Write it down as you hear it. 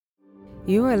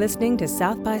You are listening to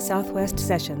South by Southwest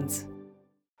Sessions.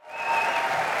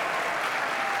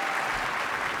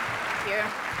 Thank you.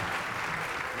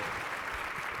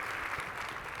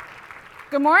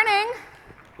 Good morning.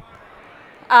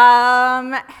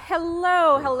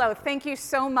 Hello. Thank you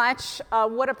so much.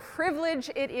 What a privilege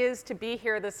it is to be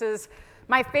here. This is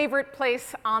my favorite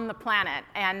place on the planet.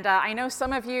 And I know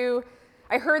some of you,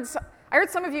 I heard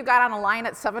some of you got on a line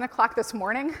at 7 o'clock this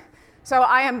morning. So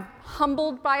I am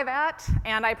humbled by that,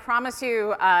 and I promise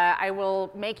you I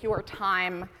will make your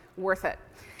time worth it.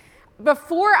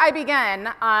 Before I begin,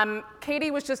 Katie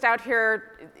was just out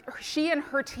here. She and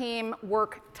her team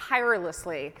work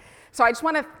tirelessly. So I just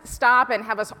want to stop and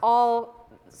have us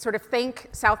all sort of thank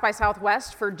South by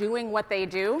Southwest for doing what they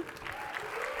do.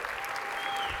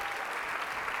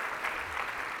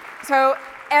 So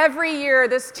every year,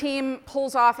 this team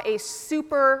pulls off a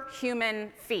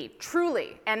superhuman feat,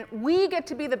 truly. And we get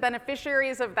to be the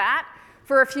beneficiaries of that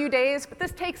for a few days, but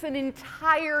this takes an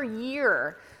entire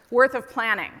year worth of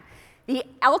planning. The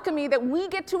alchemy that we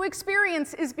get to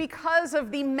experience is because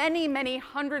of the many, many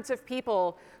hundreds of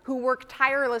people who work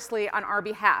tirelessly on our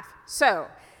behalf. So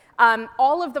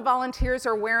all of the volunteers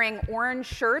are wearing orange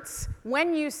shirts.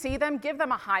 When you see them, give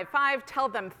them a high five, tell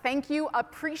them thank you,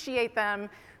 appreciate them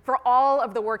for all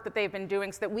of the work that they've been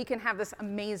doing so that we can have this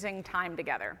amazing time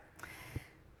together.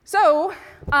 So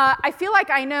I feel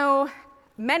like I know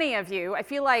many of you. I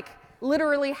feel like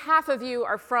literally half of you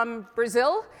are from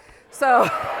Brazil. So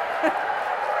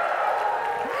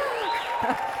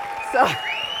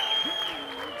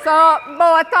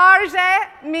boa tarde,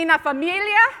 minha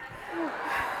família.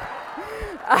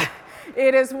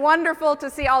 It is wonderful to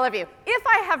see all of you. If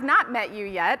I have not met you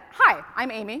yet, hi, I'm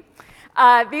Amy.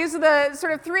 These are the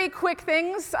sort of three quick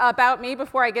things about me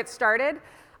before I get started.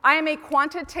 I am a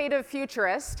quantitative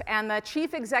futurist and the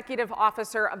Chief Executive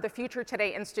Officer of the Future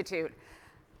Today Institute.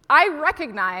 I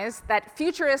recognize that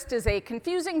futurist is a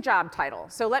confusing job title,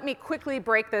 so let me quickly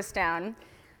break this down.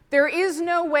 There is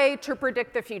no way to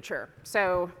predict the future,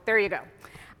 so there you go.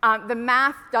 The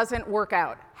math doesn't work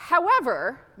out.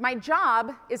 However, my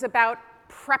job is about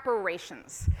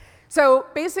preparations. So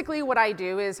basically what I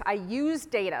do is I use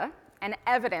data and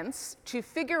evidence to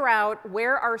figure out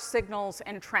where are signals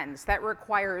and trends. That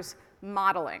requires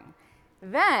modeling.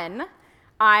 Then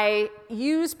I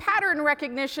use pattern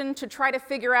recognition to try to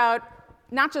figure out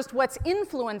not just what's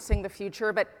influencing the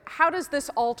future, but how does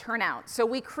this all turn out? So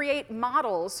we create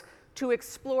models to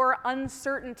explore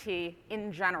uncertainty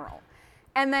in general.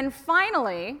 And then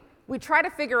finally, we try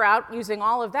to figure out, using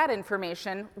all of that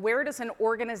information, where does an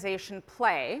organization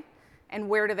play and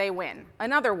where do they win?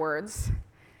 In other words,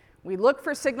 we look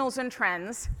for signals and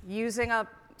trends using a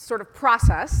sort of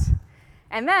process,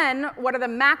 and then what are the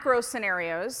macro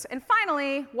scenarios, and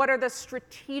finally, what are the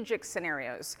strategic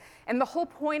scenarios? And the whole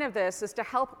point of this is to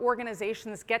help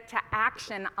organizations get to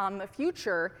action on the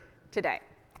future today.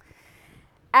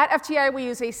 At FTI, we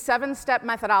use a 7-step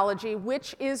methodology,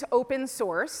 which is open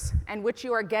source, and which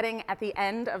you are getting at the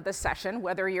end of the session,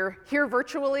 whether you're here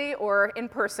virtually or in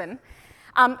person.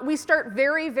 We start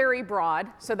very, very broad,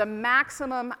 so the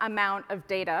maximum amount of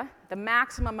data, the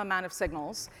maximum amount of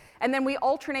signals, and then we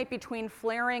alternate between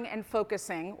flaring and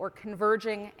focusing, or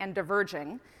converging and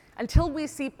diverging, until we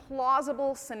see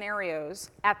plausible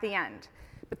scenarios at the end.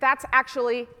 But that's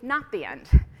actually not the end,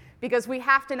 because we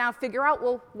have to now figure out,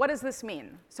 well, what does this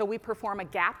mean? So we perform a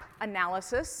gap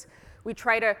analysis. We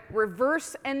try to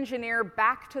reverse engineer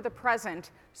back to the present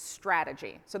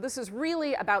strategy. So this is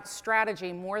really about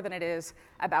strategy more than it is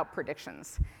about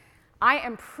predictions. I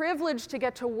am privileged to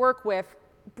get to work with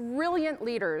brilliant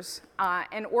leaders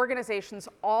and organizations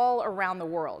all around the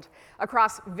world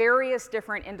across various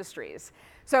different industries.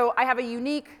 So I have a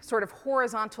unique sort of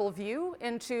horizontal view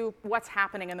into what's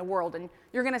happening in the world, and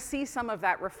you're going to see some of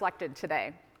that reflected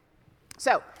today.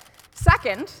 So,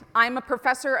 second, I'm a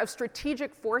professor of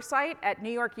strategic foresight at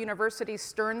New York University's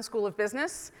Stern School of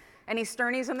Business. Any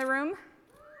Sternies in the room?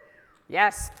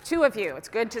 Yes, 2 of you. It's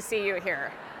good to see you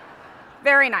here.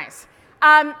 Very nice.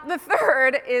 The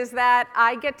third is that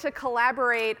I get to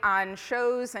collaborate on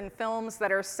shows and films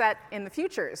that are set in the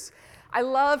futures. I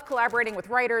love collaborating with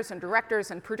writers and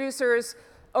directors and producers.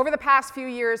 Over the past few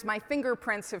years, my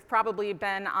fingerprints have probably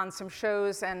been on some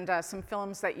shows and some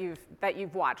films that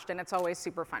you've watched, and it's always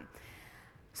super fun.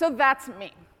 So that's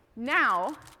me.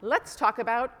 Now, let's talk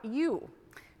about you.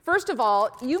 First of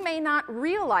all, you may not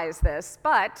realize this,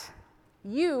 but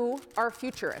you are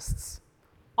futurists.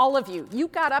 All of you. You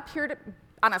got up here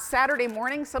on a Saturday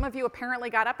morning. Some of you apparently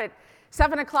got up at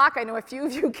 7 o'clock. I know a few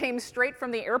of you came straight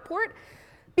from the airport.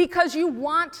 Because you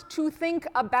want to think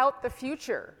about the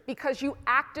future, because you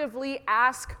actively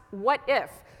ask, what if?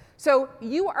 So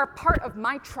you are part of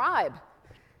my tribe.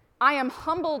 I am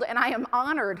humbled and I am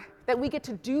honored that we get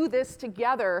to do this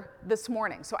together this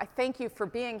morning. So I thank you for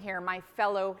being here, my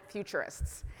fellow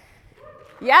futurists.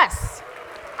 Yes,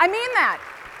 I mean that.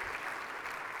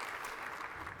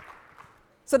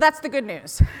 So that's the good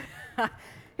news.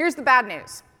 Here's the bad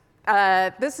news.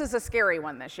 This is a scary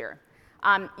one this year.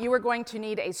 You are going to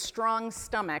need a strong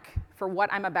stomach for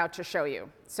what I'm about to show you.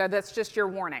 So that's just your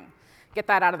warning. Get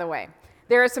that out of the way.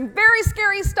 There is some very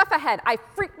scary stuff ahead. I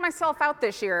freaked myself out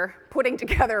this year putting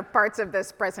together parts of this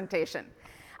presentation.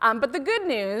 But the good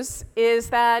news is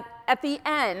that at the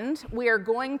end, we are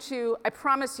going to, I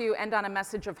promise you, end on a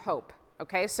message of hope.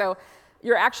 Okay, so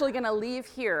you're actually going to leave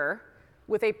here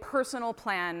with a personal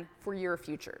plan for your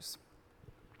futures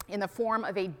in the form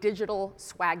of a digital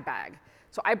swag bag.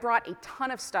 So I brought a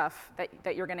ton of stuff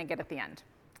that you're going to get at the end.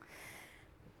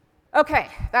 Okay,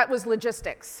 that was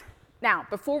logistics. Now,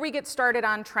 before we get started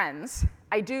on trends,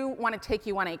 I do want to take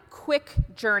you on a quick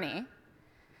journey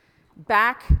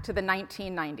back to the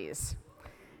 1990s.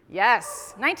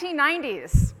 Yes,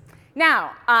 1990s.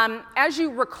 Now, as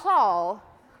you recall,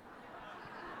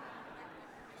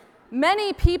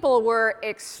 many people were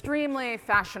extremely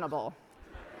fashionable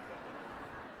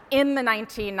in the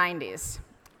 1990s.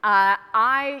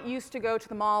 I used to go to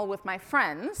the mall with my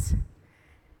friends.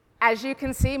 As you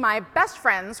can see, my best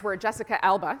friends were Jessica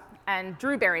Alba and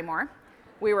Drew Barrymore.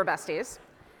 We were besties.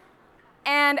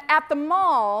 And at the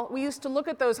mall, we used to look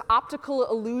at those optical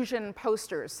illusion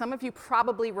posters. Some of you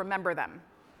probably remember them.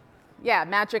 Yeah,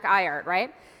 Magic Eye Art,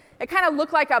 right? It kind of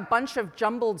looked like a bunch of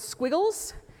jumbled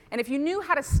squiggles. And if you knew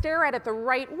how to stare at it the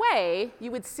right way,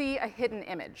 you would see a hidden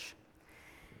image.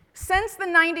 Since the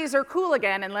 90s are cool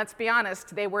again, and let's be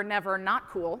honest, they were never not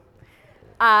cool,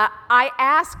 I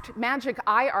asked Magic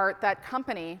Eye Art, that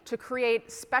company, to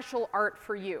create special art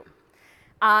for you.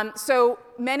 So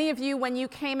many of you, when you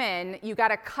came in, you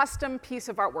got a custom piece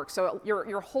of artwork. So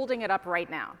you're holding it up right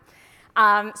now.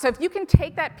 So if you can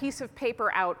take that piece of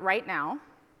paper out right now,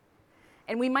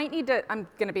 and we might need to, I'm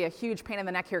going to be a huge pain in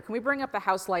the neck here. Can we bring up the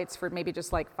house lights for maybe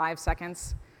just like 5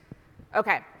 seconds?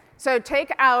 Okay, so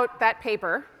take out that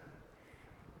paper.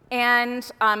 And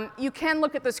you can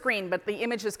look at the screen, but the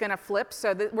image is going to flip.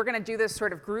 So we're going to do this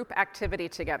sort of group activity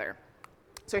together.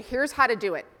 So here's how to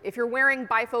do it. If you're wearing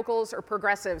bifocals or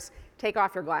progressives, take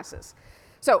off your glasses.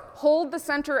 So hold the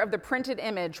center of the printed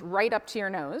image right up to your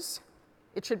nose.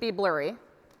 It should be blurry,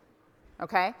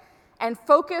 okay? And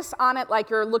focus on it like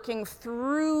you're looking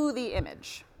through the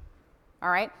image, all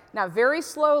right? Now, very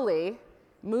slowly,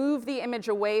 move the image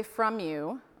away from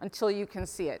you until you can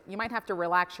see it. You might have to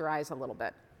relax your eyes a little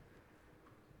bit.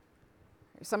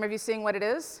 Are some of you seeing what it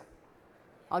is?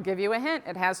 I'll give you a hint.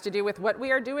 It has to do with what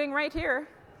we are doing right here.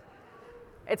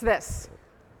 It's this.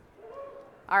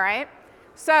 All right?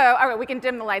 So, all right, we can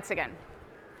dim the lights again.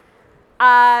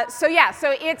 So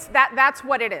it's that's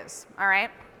what it is, all right?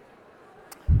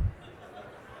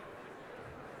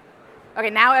 Okay,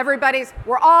 now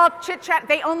we're all chit-chat.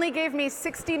 They only gave me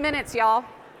 60 minutes, y'all.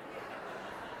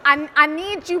 I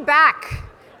need you back.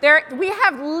 We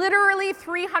have literally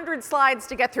 300 slides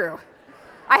to get through.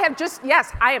 I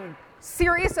am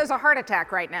serious as a heart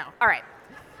attack right now. All right.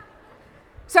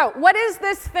 So what is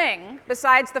this thing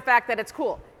besides the fact that it's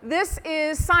cool? This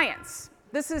is science.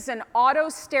 This is an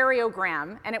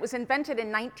autostereogram, and it was invented in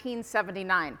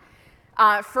 1979.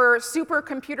 For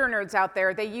supercomputer nerds out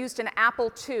there, they used an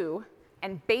Apple II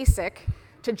and BASIC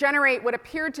to generate what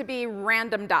appeared to be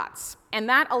random dots. And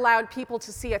that allowed people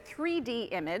to see a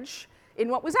 3D image in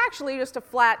what was actually just a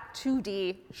flat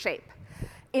 2D shape.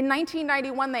 In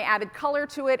 1991, they added color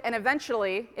to it, and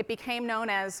eventually it became known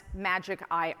as Magic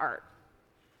Eye Art.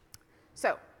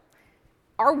 So,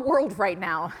 our world right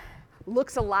now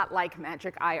looks a lot like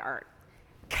Magic Eye Art.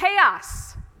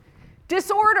 Chaos,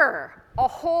 disorder, a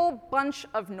whole bunch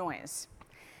of noise.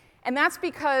 And that's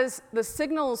because the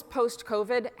signals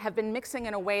post-COVID have been mixing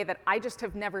in a way that I just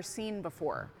have never seen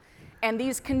before. And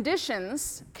these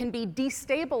conditions can be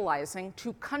destabilizing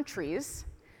to countries,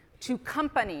 to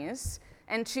companies,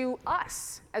 and to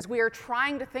us as we are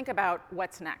trying to think about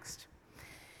what's next.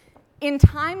 In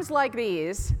times like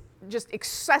these, just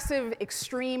excessive,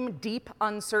 extreme, deep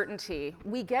uncertainty,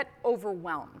 we get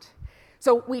overwhelmed.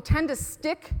 So we tend to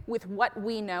stick with what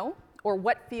we know or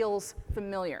what feels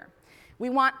familiar. We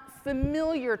want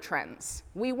familiar trends.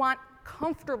 We want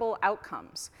comfortable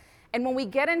outcomes. And when we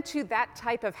get into that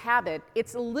type of habit,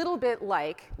 it's a little bit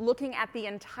like looking at the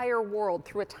entire world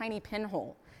through a tiny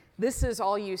pinhole. This is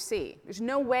all you see. There's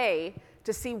no way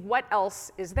to see what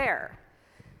else is there.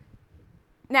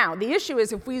 Now, the issue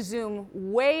is if we zoom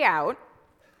way out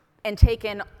and take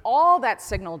in all that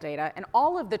signal data and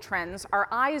all of the trends, our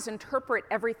eyes interpret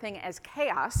everything as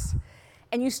chaos,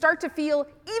 and you start to feel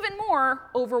even more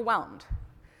overwhelmed.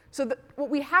 So what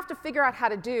we have to figure out how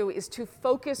to do is to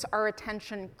focus our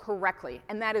attention correctly,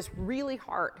 and that is really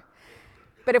hard.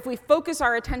 But if we focus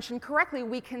our attention correctly,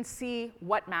 we can see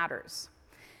what matters.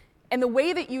 And the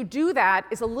way that you do that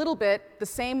is a little bit the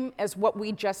same as what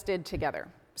we just did together.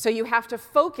 So you have to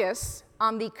focus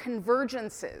on the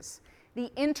convergences, the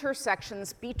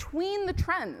intersections between the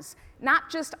trends, not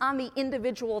just on the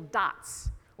individual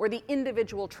dots or the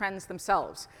individual trends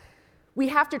themselves. We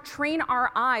have to train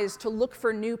our eyes to look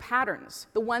for new patterns,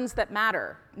 the ones that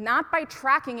matter, not by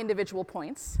tracking individual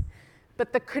points,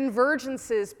 but the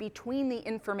convergences between the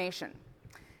information.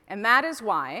 And that is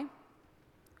why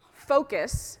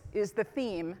focus is the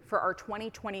theme for our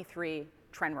 2023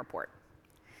 trend report.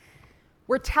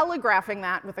 We're telegraphing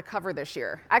that with a cover this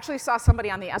year. I actually saw somebody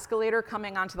on the escalator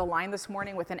coming onto the line this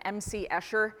morning with an MC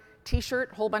Escher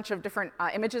t-shirt, a whole bunch of different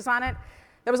images on it.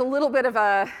 That was a little bit of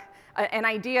an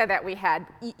idea that we had.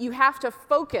 You have to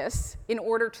focus in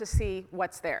order to see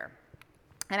what's there.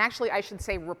 And actually, I should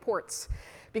say reports,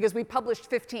 because we published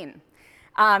 15.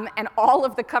 And all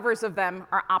of the covers of them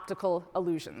are optical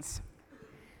illusions.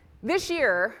 This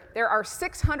year, there are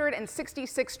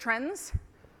 666 trends,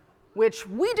 which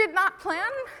we did not plan,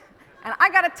 and I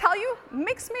gotta tell you,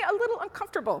 makes me a little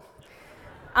uncomfortable.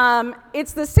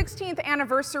 It's the 16th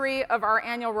anniversary of our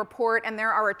annual report, and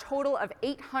there are a total of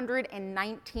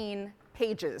 819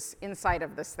 pages inside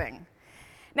of this thing.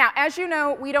 Now, as you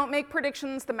know, we don't make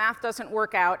predictions, the math doesn't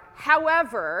work out.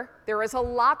 However, there is a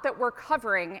lot that we're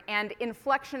covering, and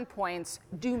inflection points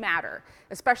do matter,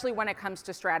 especially when it comes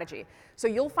to strategy. So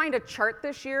you'll find a chart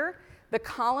this year. The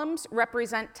columns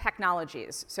represent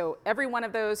technologies. So every one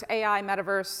of those, AI,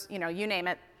 metaverse, you name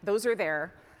it, those are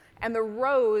there. And the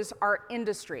rows are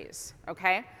industries,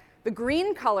 okay? The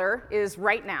green color is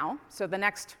right now, so the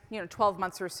next 12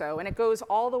 months or so, and it goes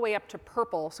all the way up to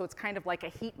purple, so it's kind of like a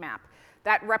heat map.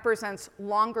 That represents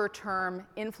longer-term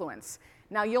influence.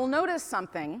 Now, you'll notice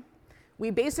something.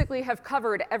 We basically have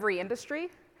covered every industry,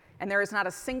 and there is not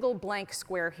a single blank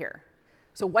square here.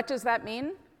 So what does that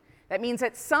mean? That means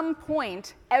at some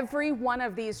point, every one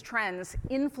of these trends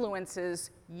influences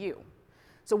you.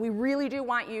 So we really do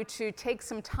want you to take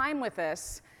some time with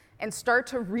this and start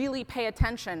to really pay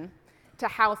attention to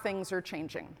how things are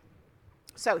changing.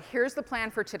 So here's the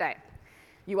plan for today.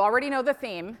 You already know the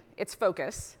theme, it's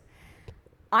focus.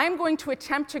 I'm going to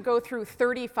attempt to go through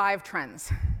 35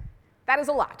 trends. That is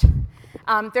a lot.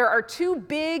 There are two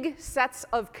big sets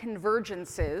of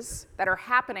convergences that are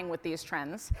happening with these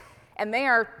trends, and they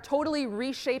are totally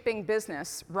reshaping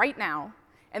business right now,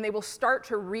 and they will start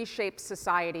to reshape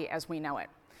society as we know it.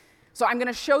 So I'm going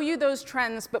to show you those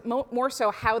trends, but more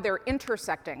so how they're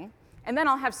intersecting, and then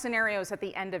I'll have scenarios at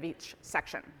the end of each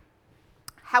section.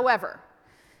 However,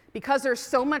 because there's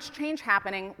so much change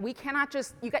happening, you cannot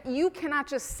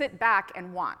just sit back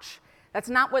and watch. That's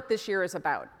not what this year is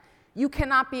about. You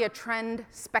cannot be a trend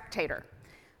spectator.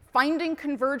 Finding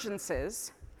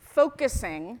convergences,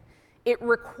 focusing, it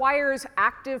requires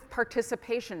active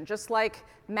participation, just like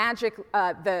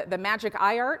the magic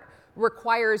eye art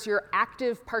requires your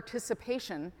active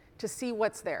participation to see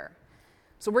what's there.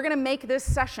 So we're going to make this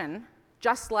session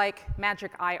just like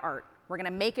magic eye art. We're going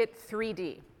to make it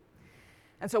 3D.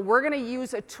 And so we're going to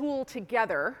use a tool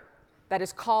together that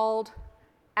is called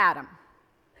Atom.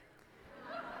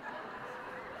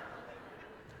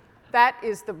 That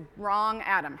is the wrong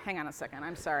Atom. Hang on a second,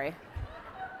 I'm sorry.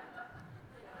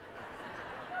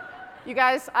 You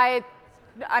guys,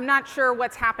 I'm not sure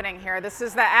what's happening here. This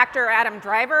is the actor Adam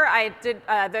Driver.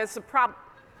 There's a problem.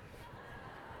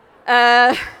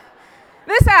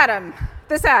 This Adam.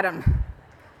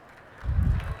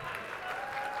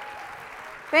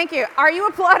 Thank you. Are you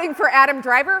applauding for Adam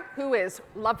Driver, who is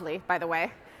lovely, by the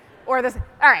way? Or this?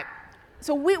 All right.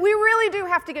 So we really do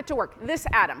have to get to work. This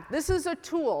Atom. This is a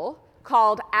tool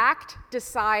called Act,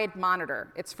 Decide,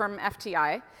 Monitor. It's from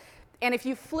FTI. And if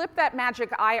you flip that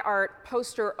magic eye art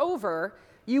poster over,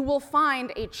 you will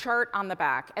find a chart on the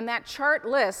back. And that chart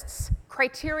lists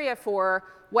criteria for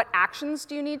what actions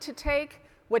do you need to take,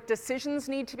 what decisions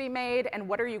need to be made, and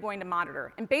what are you going to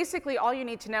monitor. And basically, all you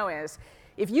need to know is,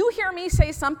 if you hear me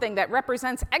say something that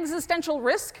represents existential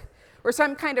risk or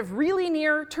some kind of really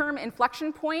near-term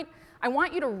inflection point, I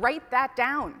want you to write that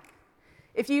down.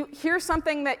 If you hear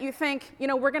something that you think,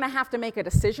 we're going to have to make a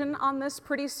decision on this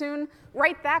pretty soon,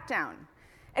 write that down.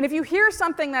 And if you hear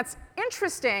something that's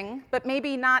interesting but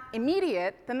maybe not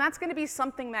immediate, then that's going to be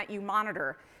something that you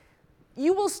monitor.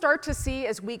 you will start to see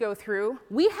as we go through,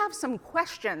 we have some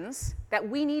questions that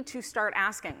we need to start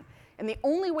asking. And the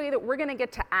only way that we're going to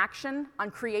get to action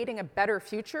on creating a better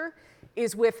future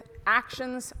is with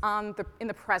actions in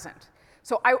the present.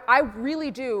 So I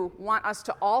really do want us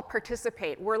to all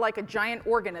participate. We're like a giant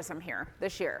organism here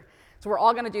this year. So we're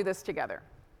all going to do this together.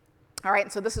 All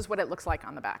right, so this is what it looks like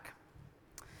on the back.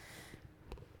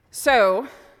 So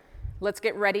let's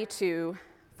get ready to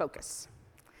focus.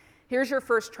 Here's your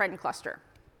first trend cluster.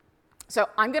 So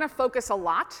I'm going to focus a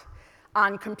lot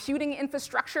on computing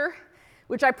infrastructure,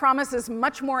 which I promise is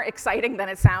much more exciting than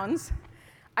it sounds.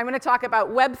 I'm going to talk about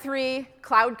Web3,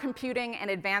 cloud computing,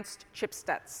 and advanced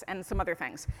chipsets, and some other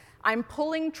things. I'm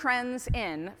pulling trends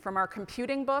in from our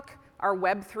computing book, our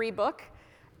Web3 book,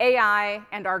 AI,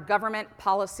 and our government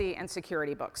policy and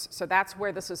security books. So that's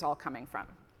where this is all coming from.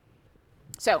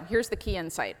 So here's the key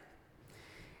insight.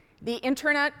 The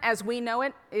internet as we know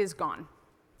it is gone.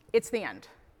 It's the end.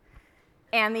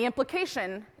 And the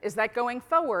implication is that going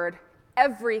forward,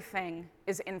 everything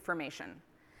is information.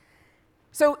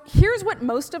 So here's what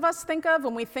most of us think of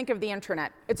when we think of the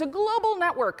internet. It's a global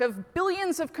network of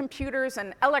billions of computers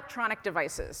and electronic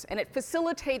devices, and it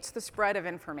facilitates the spread of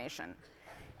information.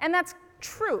 And that's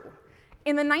true.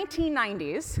 In the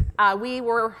 1990s, we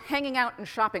were hanging out in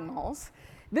shopping malls.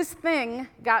 This thing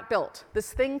got built,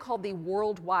 this thing called the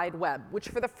World Wide Web, which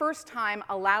for the first time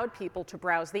allowed people to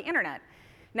browse the internet.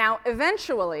 Now,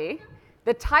 eventually,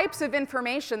 the types of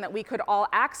information that we could all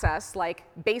access, like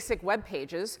basic web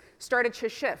pages, started to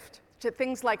shift to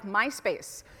things like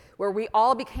MySpace, where we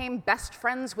all became best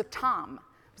friends with Tom.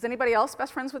 Was anybody else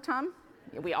best friends with Tom?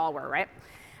 Yeah, we all were, right?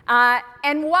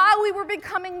 And while we were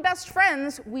becoming best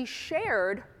friends, we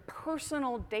shared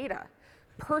personal data,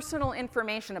 personal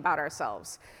information about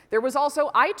ourselves. There was also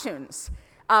iTunes,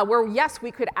 where, yes, we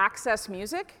could access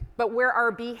music, but where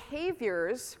our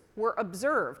behaviors were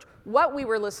observed. What we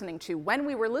were listening to, when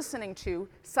we were listening to,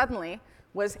 suddenly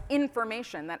was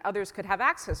information that others could have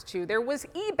access to. There was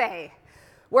eBay,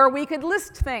 where we could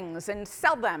list things and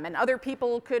sell them, and other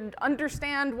people could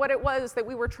understand what it was that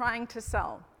we were trying to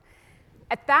sell.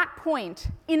 At that point,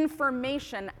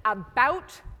 information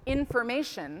about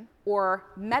information, or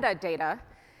metadata,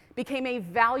 became a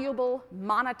valuable,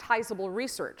 monetizable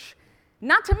research.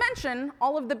 Not to mention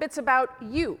all of the bits about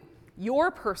you, your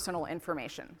personal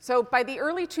information. So by the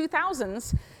early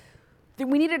 2000s,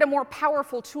 we needed a more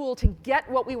powerful tool to get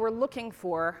what we were looking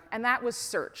for, and that was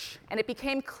search. And it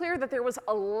became clear that there was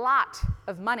a lot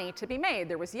of money to be made.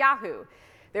 There was Yahoo,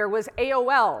 there was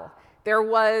AOL, there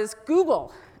was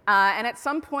Google, and at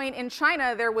some point in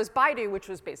China, there was Baidu, which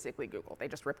was basically Google. They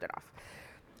just ripped it off.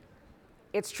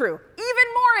 It's true.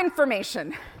 Even more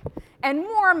information and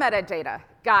more metadata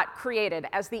got created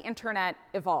as the internet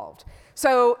evolved.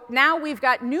 So now we've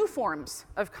got new forms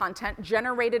of content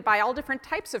generated by all different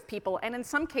types of people, and in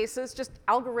some cases, just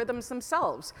algorithms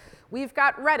themselves. We've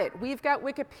got Reddit, we've got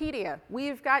Wikipedia,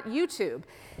 we've got YouTube.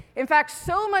 In fact,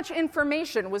 so much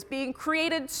information was being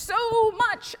created so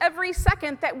much every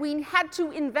second that we had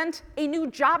to invent a new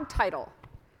job title,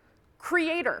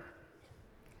 creator.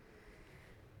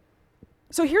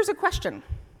 So here's a question.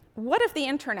 What if the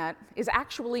internet is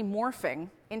actually morphing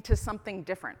into something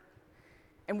different,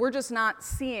 and we're just not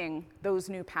seeing those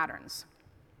new patterns?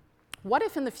 What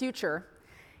if in the future,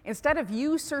 instead of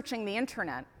you searching the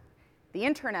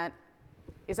internet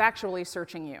is actually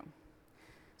searching you?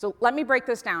 So let me break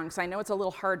this down, because I know it's a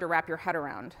little hard to wrap your head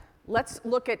around. Let's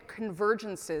look at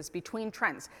convergences between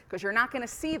trends, because you're not going to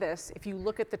see this if you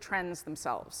look at the trends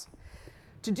themselves.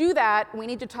 To do that, we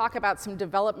need to talk about some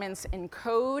developments in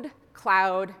code,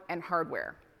 cloud, and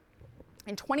hardware.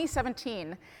 In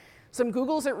 2017, some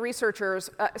researchers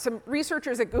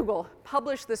at Google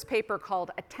published this paper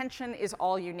called Attention is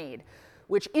All You Need,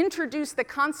 which introduced the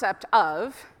concept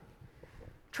of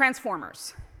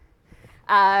transformers.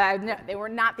 No, they were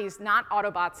not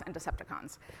Autobots and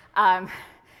Decepticons.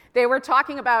 They were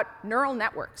talking about neural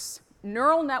networks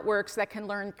that can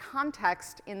learn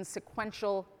context in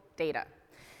sequential data.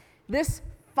 This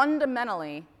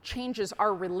fundamentally changes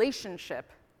our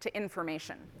relationship to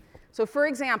information. So for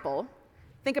example,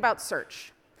 think about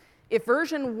search. If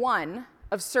version 1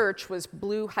 of search was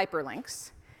blue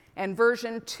hyperlinks, and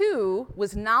version 2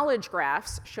 was knowledge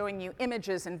graphs showing you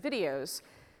images and videos,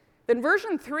 then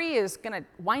version 3 is going to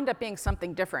wind up being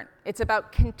something different. It's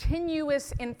about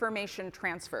continuous information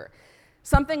transfer,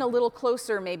 something a little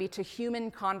closer maybe to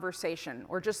human conversation,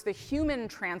 or just the human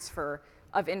transfer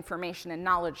of information and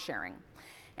knowledge sharing.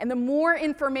 And the more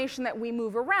information that we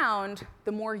move around,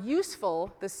 the more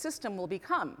useful the system will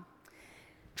become.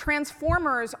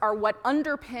 Transformers are what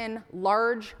underpin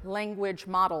large language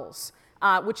models,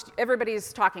 which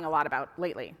everybody's talking a lot about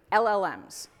lately,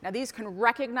 LLMs. Now these can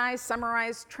recognize,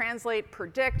 summarize, translate,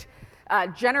 predict,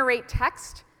 generate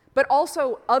text, but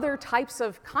also other types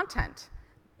of content,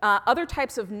 other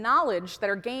types of knowledge that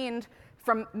are gained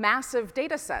from massive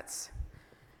data sets.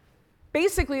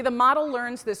 Basically, the model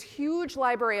learns this huge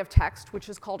library of text, which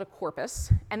is called a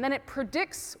corpus, and then it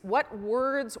predicts what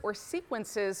words or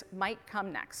sequences might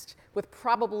come next with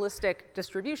probabilistic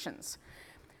distributions.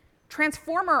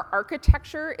 Transformer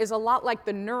architecture is a lot like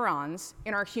the neurons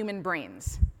in our human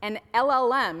brains, and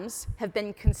LLMs have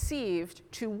been conceived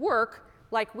to work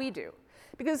like we do,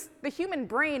 because the human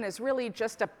brain is really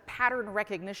just a pattern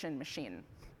recognition machine.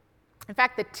 In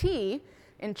fact, the T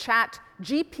in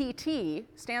ChatGPT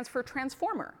stands for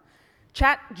transformer.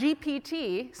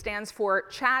 ChatGPT stands for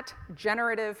Chat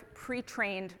Generative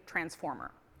Pre-trained Transformer.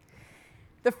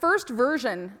 The first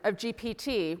version of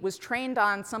GPT was trained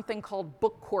on something called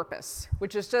Book Corpus,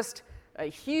 which is just a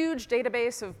huge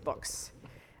database of books.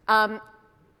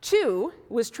 2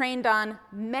 was trained on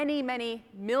many, many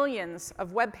millions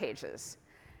of web pages.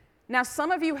 Now, some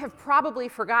of you have probably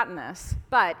forgotten this,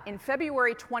 but in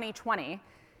February 2020,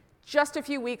 just a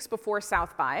few weeks before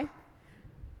South by,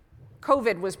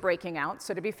 COVID was breaking out,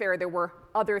 so to be fair, there were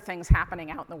other things happening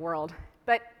out in the world.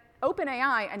 But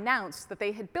OpenAI announced that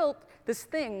they had built this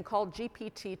thing called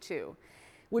GPT-2,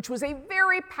 which was a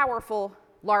very powerful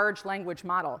large language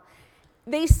model.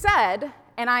 They said,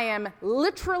 and I am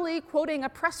literally quoting a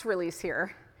press release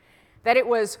here, that it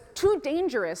was too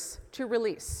dangerous to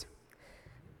release,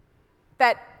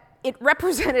 that it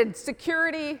represented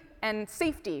security and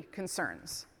safety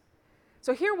concerns.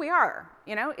 So here we are,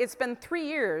 it's been 3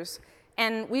 years,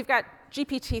 and we've got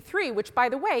GPT-3, which, by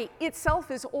the way, itself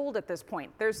is old at this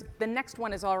point. The next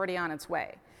one is already on its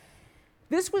way.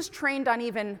 This was trained on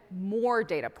even more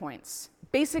data points,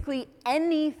 basically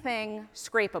anything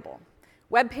scrapable.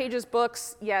 Web pages,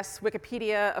 books, yes,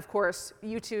 Wikipedia, of course,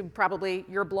 YouTube, probably,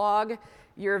 your blog,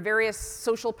 your various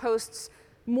social posts,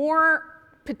 more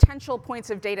potential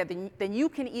points of data than you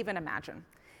can even imagine.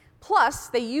 Plus,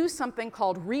 they use something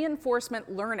called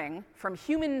reinforcement learning from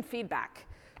human feedback,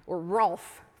 or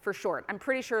RALF for short. I'm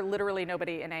pretty sure literally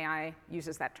nobody in AI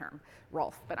uses that term,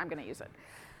 RALF, but I'm going to use it.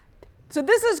 So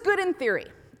this is good in theory.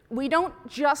 We don't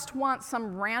just want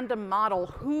some random model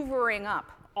hoovering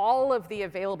up all of the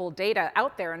available data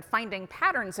out there and finding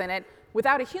patterns in it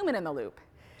without a human in the loop.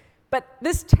 But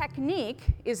this technique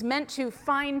is meant to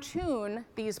fine-tune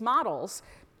these models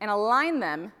and align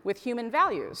them with human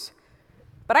values.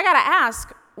 But I got to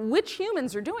ask, which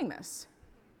humans are doing this?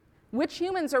 Which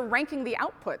humans are ranking the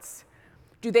outputs?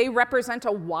 Do they represent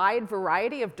a wide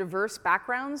variety of diverse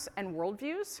backgrounds and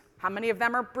worldviews? How many of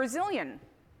them are Brazilian,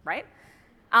 right?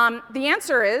 The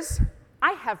answer is,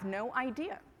 I have no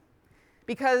idea.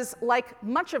 Because like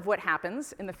much of what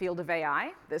happens in the field of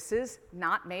AI, this is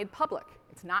not made public.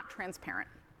 It's not transparent.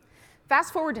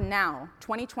 Fast forward to now,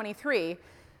 2023,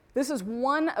 this is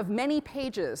one of many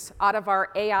pages out of our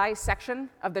AI section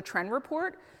of the trend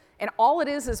report, and all it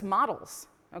is models,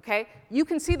 okay? You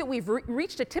can see that we've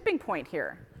reached a tipping point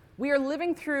here. We are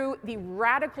living through the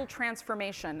radical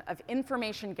transformation of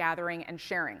information gathering and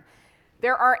sharing.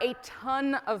 There are a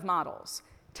ton of models.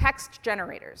 Text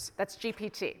generators, that's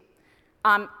GPT.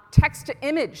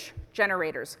 Text-to-image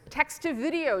generators,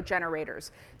 text-to-video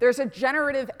generators. There's a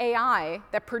generative AI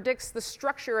that predicts the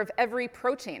structure of every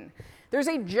protein. There's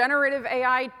a generative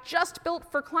AI just built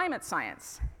for climate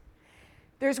science.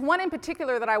 There's one in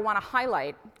particular that I want to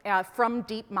highlight from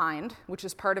DeepMind, which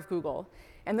is part of Google,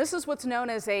 and this is what's known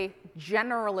as a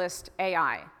generalist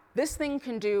AI. This thing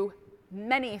can do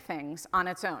many things on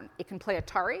its own. It can play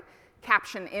Atari,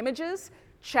 caption images,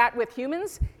 chat with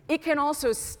humans. It can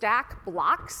also stack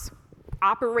blocks,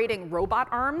 operating robot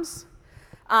arms.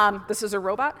 This is a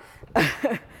robot.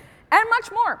 And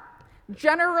much more.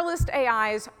 Generalist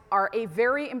AIs are a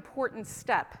very important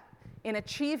step in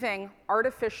achieving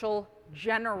artificial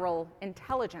general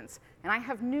intelligence. And I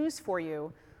have news for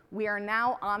you. We are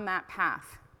now on that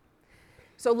path.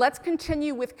 So let's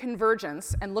continue with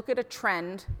convergence and look at a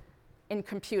trend in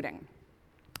computing.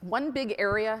 One big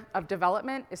area of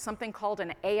development is something called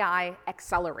an AI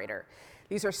accelerator.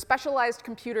 These are specialized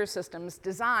computer systems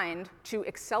designed to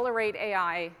accelerate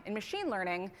AI in machine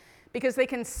learning because they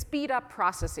can speed up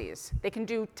processes. They can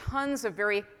do tons of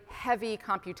very heavy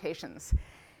computations.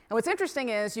 And what's interesting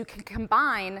is you can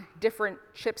combine different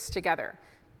chips together,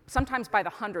 sometimes by the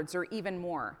hundreds or even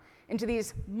more, into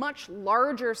these much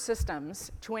larger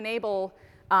systems to enable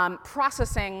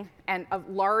processing of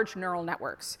large neural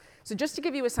networks. So just to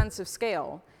give you a sense of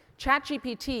scale,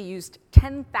 ChatGPT used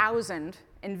 10,000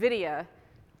 NVIDIA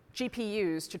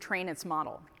GPUs to train its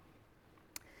model.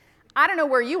 I don't know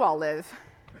where you all live,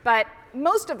 but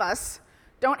most of us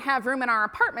don't have room in our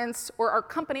apartments or our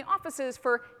company offices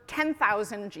for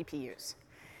 10,000 GPUs.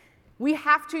 We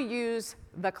have to use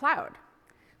the cloud.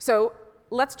 So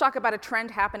let's talk about a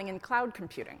trend happening in cloud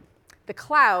computing. The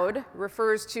cloud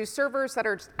refers to servers that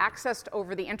are accessed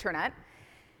over the internet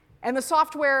and the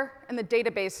software and the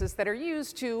databases that are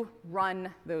used to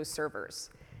run those servers.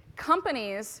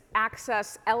 Companies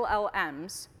access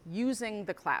LLMs using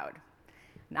the cloud.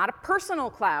 Not a personal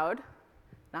cloud,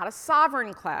 not a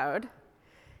sovereign cloud.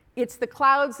 It's the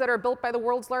clouds that are built by the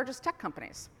world's largest tech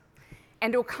companies.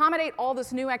 And to accommodate all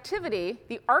this new activity,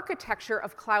 the architecture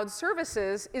of cloud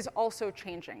services is also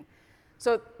changing.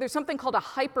 So there's something called a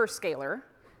hyperscaler,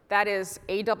 that is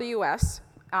AWS,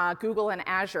 Google, and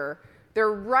Azure.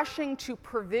 They're rushing to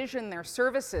provision their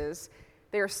services.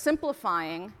 They're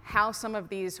simplifying how some of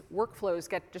these workflows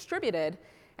get distributed,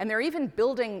 and they're even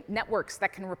building networks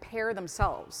that can repair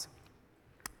themselves.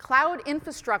 Cloud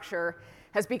infrastructure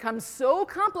has become so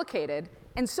complicated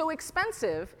and so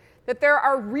expensive that there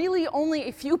are really only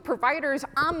a few providers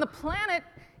on the planet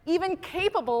even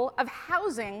capable of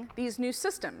housing these new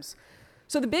systems.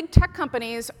 So the big tech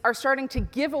companies are starting to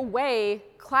give away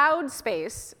cloud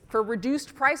space for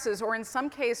reduced prices, or in some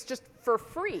cases just for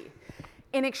free,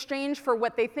 in exchange for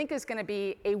what they think is going to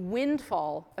be a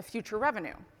windfall of future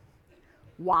revenue.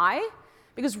 Why?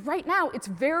 Because right now it's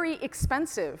very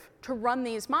expensive to run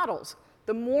these models.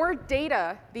 The more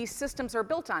data these systems are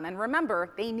built on, and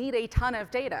remember, they need a ton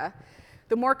of data,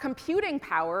 the more computing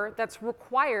power that's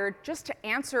required just to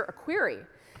answer a query.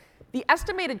 The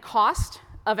estimated cost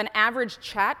of an average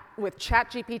chat with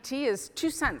ChatGPT is 2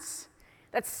 cents.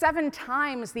 That's 7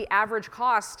 times the average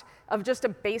cost of just a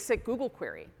basic Google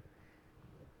query.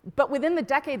 But within the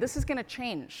decade, this is going to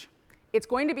change. It's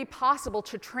going to be possible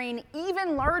to train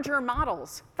even larger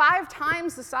models, 5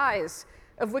 times the size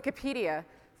of Wikipedia,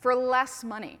 for less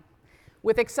money.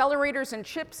 With accelerators and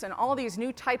chips and all these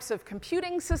new types of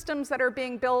computing systems that are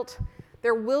being built,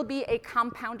 there will be a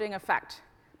compounding effect.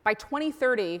 By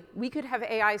 2030, we could have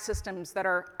AI systems that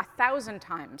are 1,000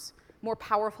 times more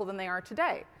powerful than they are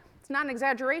today. It's not an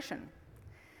exaggeration.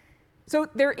 So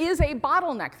there is a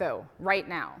bottleneck, though, right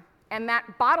now. And that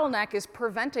bottleneck is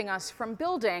preventing us from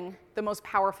building the most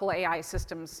powerful AI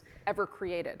systems ever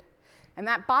created. And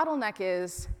that bottleneck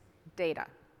is data.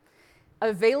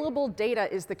 Available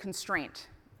data is the constraint.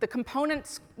 The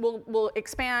components will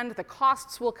expand, the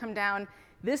costs will come down.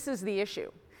 This is the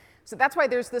issue. So that's why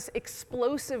there's this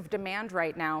explosive demand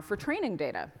right now for training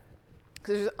data,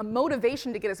 because there's a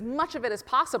motivation to get as much of it as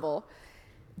possible.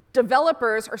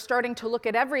 Developers are starting to look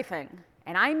at everything,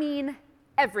 and I mean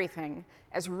everything,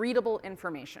 as readable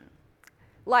information.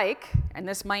 Like, and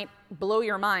this might blow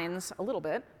your minds a little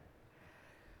bit,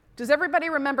 does everybody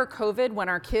remember COVID when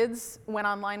our kids went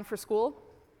online for school?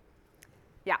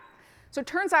 Yeah. So it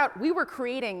turns out we were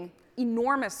creating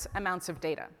enormous amounts of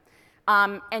data.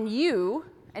 And you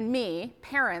and me,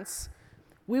 parents,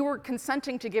 we were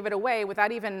consenting to give it away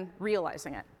without even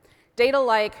realizing it. Data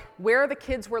like where the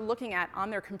kids were looking at on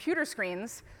their computer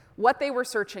screens, what they were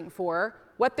searching for,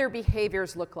 what their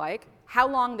behaviors looked like, how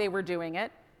long they were doing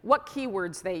it, what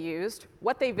keywords they used,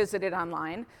 what they visited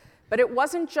online. But it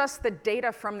wasn't just the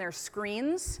data from their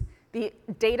screens, the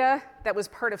data that was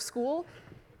part of school.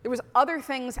 There was other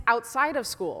things outside of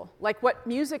school, like what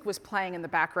music was playing in the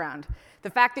background, the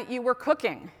fact that you were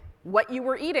cooking, what you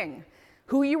were eating,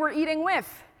 who you were eating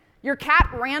with, your cat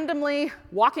randomly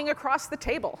walking across the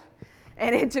table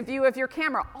and into view of your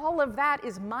camera. All of that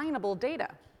is mineable data.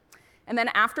 And then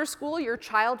after school, your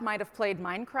child might have played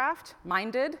Minecraft,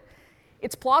 mine did.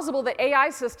 It's plausible that AI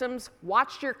systems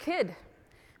watched your kid,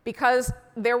 because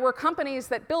there were companies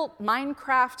that built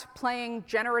Minecraft-playing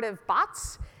generative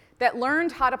bots that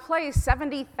learned how to play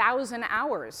 70,000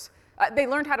 hours. They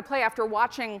learned how to play after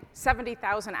watching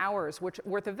 70,000 hours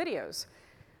worth of videos,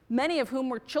 many of whom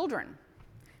were children.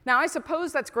 Now, I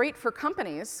suppose that's great for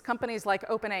companies like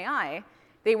OpenAI.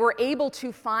 They were able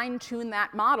to fine-tune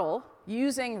that model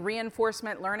using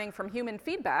reinforcement learning from human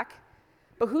feedback.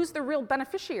 But who's the real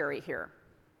beneficiary here?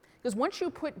 Because once you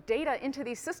put data into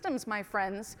these systems, my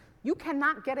friends, you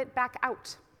cannot get it back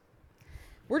out.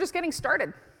 We're just getting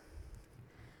started.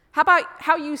 How about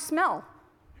how you smell?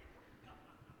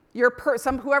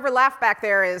 Whoever laughed back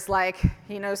there is like,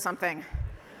 he knows something.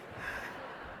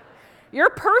 Your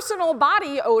personal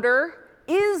body odor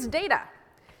is data.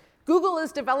 Google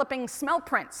is developing smell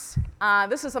prints.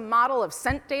 This is a model of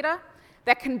scent data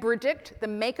that can predict the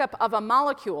makeup of a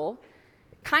molecule,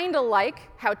 kind of like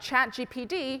how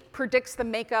ChatGPT predicts the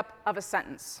makeup of a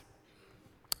sentence.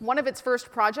 One of its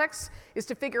first projects is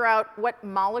to figure out what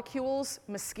molecules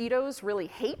mosquitoes really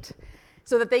hate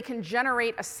so that they can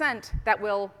generate a scent that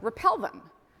will repel them,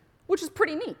 which is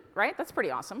pretty neat, right? That's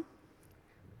pretty awesome.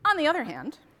 On the other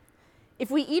hand, if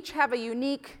we each have a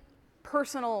unique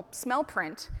personal smell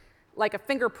print, like a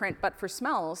fingerprint but for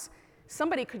smells,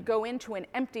 somebody could go into an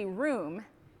empty room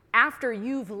after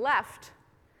you've left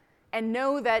and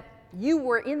know that you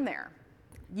were in there,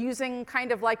 using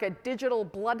kind of like a digital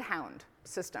bloodhound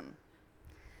system.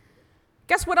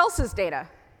 Guess what else is data?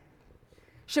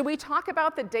 Should we talk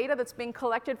about the data that's being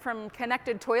collected from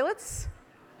connected toilets?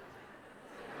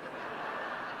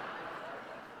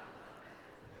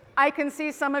 I can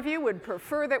see some of you would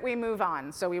prefer that we move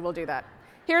on, so we will do that.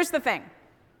 Here's the thing.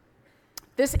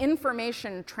 This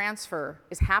information transfer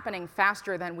is happening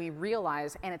faster than we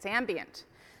realize, and it's ambient,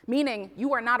 meaning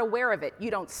you are not aware of it.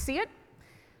 You don't see it.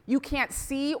 You can't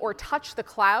see or touch the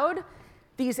cloud.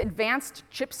 These advanced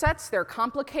chipsets, they're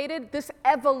complicated. This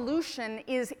evolution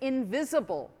is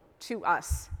invisible to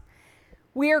us.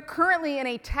 We are currently in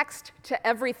a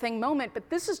text-to-everything moment, but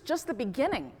this is just the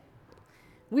beginning.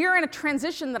 We are in a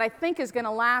transition that I think is going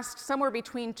to last somewhere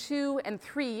between 2 and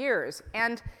 3 years.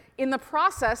 And in the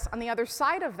process, on the other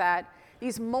side of that,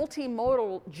 these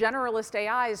multimodal generalist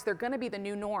AIs, they're going to be the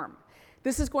new norm.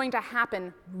 This is going to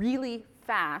happen really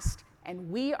fast, and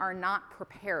we are not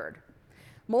prepared.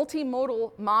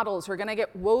 Multimodal models are going to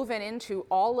get woven into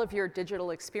all of your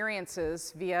digital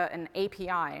experiences via an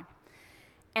API.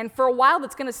 And for a while,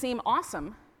 that's going to seem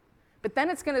awesome, but then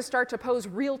it's going to start to pose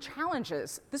real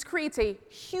challenges. This creates a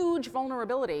huge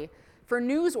vulnerability for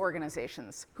news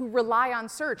organizations who rely on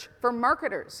search, for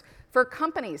marketers, for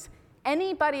companies,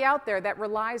 anybody out there that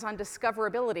relies on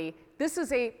discoverability. This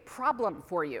is a problem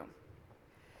for you.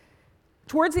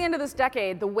 Towards the end of this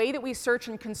decade, the way that we search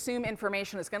and consume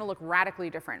information is going to look radically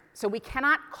different. So we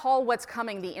cannot call what's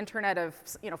coming the internet of,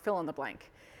 fill in the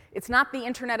blank. It's not the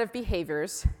internet of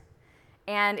behaviors,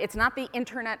 and it's not the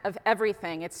internet of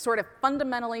everything. It's sort of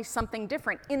fundamentally something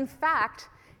different. In fact,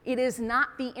 it is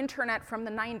not the internet from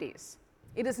the 90s.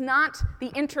 It is not the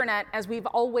internet as we've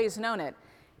always known it.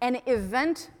 An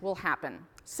event will happen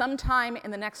sometime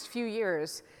in the next few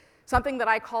years, something that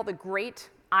I call the great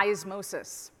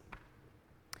osmosis.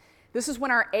 This is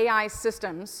when our AI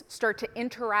systems start to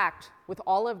interact with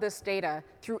all of this data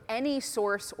through any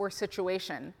source or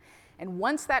situation. And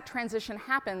once that transition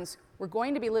happens, we're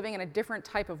going to be living in a different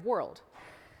type of world.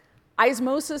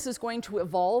 Osmosis is going to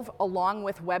evolve along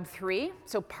with Web3,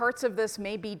 so parts of this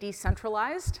may be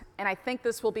decentralized, and I think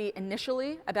this will be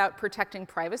initially about protecting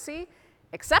privacy,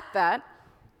 except that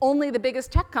only the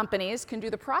biggest tech companies can do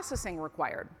the processing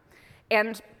required.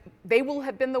 And they will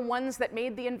have been the ones that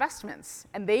made the investments,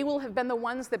 and they will have been the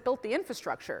ones that built the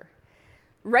infrastructure.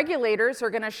 Regulators are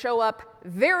going to show up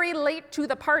very late to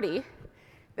the party.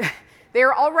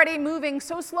 They're already moving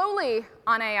so slowly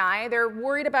on AI, they're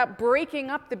worried about breaking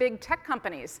up the big tech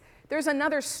companies. There's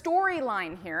another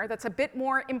storyline here that's a bit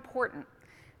more important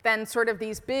than sort of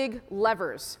these big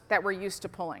levers that we're used to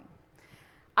pulling.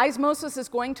 Osmosis is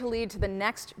going to lead to the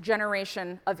next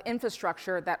generation of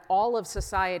infrastructure that all of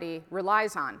society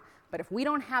relies on. But if we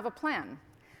don't have a plan,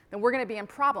 then we're going to be in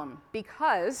problem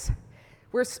because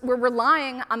we're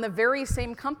relying on the very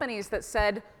same companies that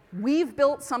said, we've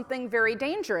built something very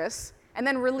dangerous, and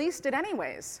then released it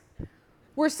anyways.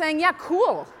 We're saying, yeah,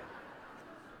 cool.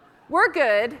 We're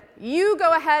good. You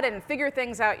go ahead and figure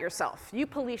things out yourself. You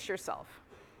police yourself.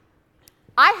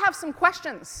 I have some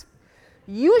questions.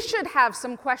 You should have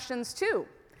some questions too.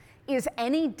 Is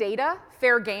any data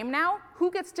fair game now?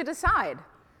 Who gets to decide?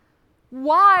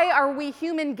 Why are we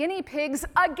human guinea pigs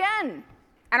again?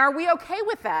 And are we okay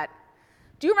with that?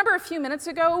 Do you remember a few minutes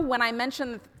ago when I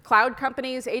mentioned cloud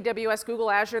companies, AWS, Google,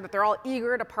 Azure, that they're all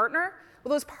eager to partner?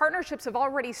 Well, those partnerships have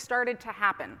already started to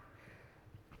happen.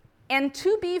 And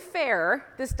to be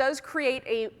fair, this does create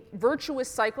a virtuous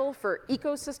cycle for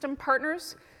ecosystem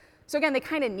partners. So again, they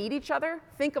kind of need each other.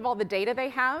 Think of all the data they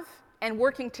have. And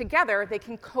working together, they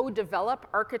can co-develop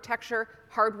architecture,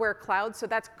 hardware, cloud. So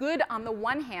that's good on the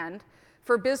one hand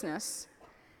for business.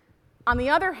 On the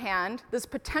other hand, this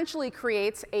potentially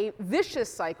creates a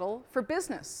vicious cycle for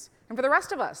business and for the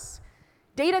rest of us.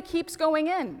 Data keeps going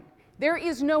in. There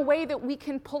is no way that we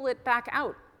can pull it back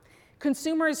out.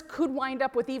 Consumers could wind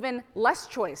up with even less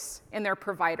choice in their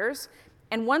providers.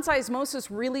 And once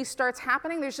osmosis really starts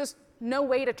happening, there's just no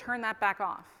way to turn that back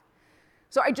off.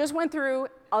 So I just went through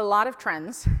a lot of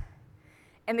trends.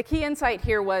 And the key insight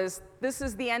here was this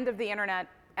is the end of the internet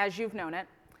as you've known it.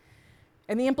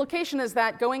 And the implication is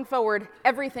that going forward,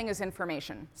 everything is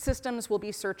information. Systems will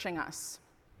be searching us.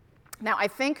 Now, I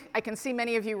think I can see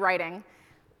many of you writing,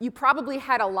 You probably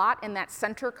had a lot in that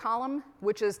center column,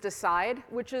 which is decide,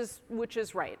 which is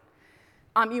right.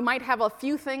 You might have a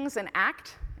few things in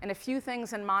act and a few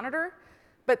things in monitor,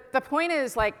 but the point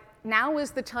is, like, now is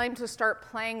the time to start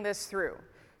playing this through.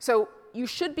 So you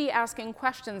should be asking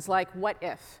questions like, what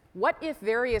if? What if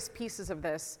various pieces of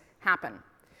this happen?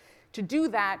 To do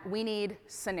that, we need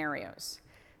scenarios.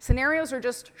 Scenarios are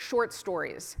just short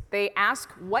stories. They ask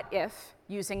what if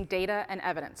using data and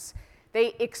evidence.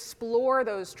 They explore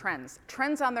those trends.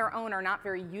 Trends on their own are not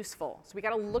very useful. So we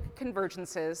gotta look at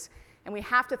convergences, and we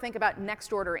have to think about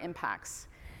next order impacts.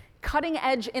 Cutting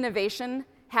edge innovation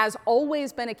has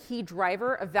always been a key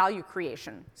driver of value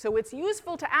creation. So it's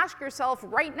useful to ask yourself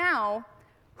right now,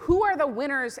 who are the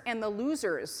winners and the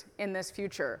losers in this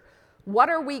future? What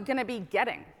are we gonna be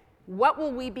getting? What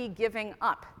will we be giving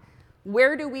up?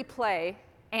 Where do we play,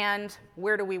 and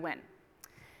where do we win?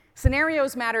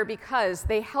 Scenarios matter because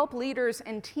they help leaders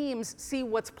and teams see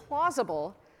what's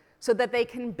plausible so that they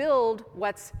can build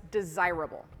what's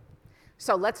desirable.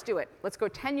 So let's do it. Let's go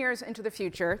 10 years into the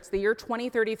future. It's the year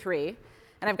 2033,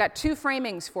 and I've got two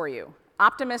framings for you,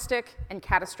 optimistic and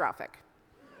catastrophic.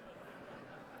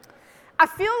 I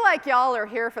feel like y'all are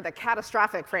here for the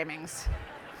catastrophic framings.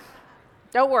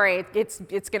 Don't worry,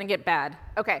 it's gonna get bad.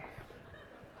 Okay.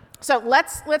 So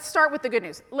let's start with the good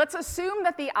news. Let's assume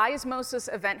that the osmosis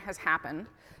event has happened,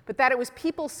 but that it was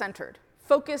people-centered,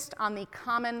 focused on the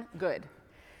common good.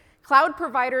 Cloud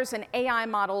providers and AI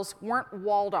models weren't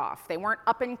walled off. They weren't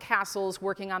up in castles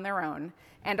working on their own,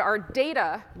 and our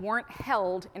data weren't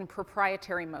held in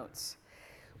proprietary moats.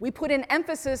 We put an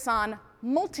emphasis on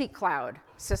multi-cloud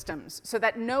systems so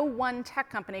that no one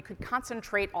tech company could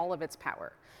concentrate all of its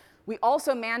power. We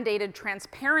also mandated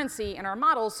transparency in our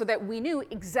models so that we knew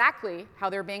exactly how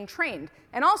they're being trained,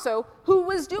 and also who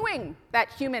was doing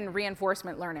that human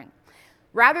reinforcement learning.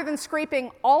 Rather than scraping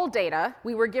all data,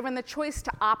 we were given the choice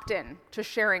to opt in to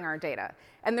sharing our data,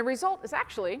 and the result is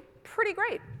actually pretty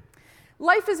great.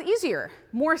 Life is easier,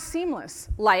 more seamless,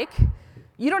 like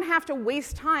you don't have to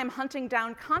waste time hunting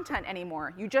down content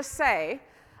anymore. You just say,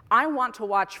 I want to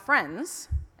watch Friends,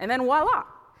 and then voila,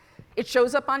 it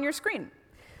shows up on your screen.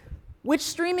 Which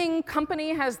streaming company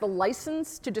has the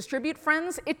license to distribute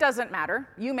Friends? It doesn't matter.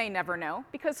 You may never know,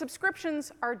 because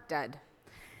subscriptions are dead.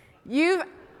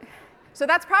 So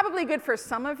that's probably good for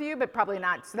some of you, but probably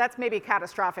not. So that's maybe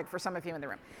catastrophic for some of you in the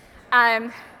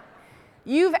room.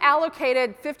 You've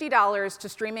allocated $50 to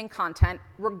streaming content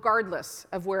regardless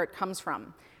of where it comes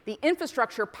from. The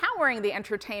infrastructure powering the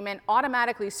entertainment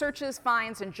automatically searches,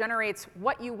 finds, and generates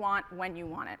what you want when you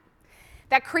want it.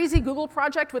 That crazy Google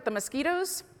project with the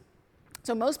mosquitoes,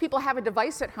 so most people have a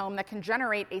device at home that can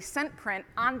generate a scent print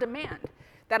on demand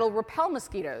that'll repel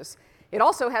mosquitoes. It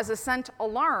also has a scent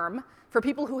alarm for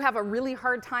people who have a really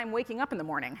hard time waking up in the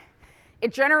morning.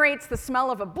 It generates the smell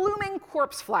of a blooming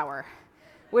corpse flower,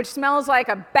 which smells like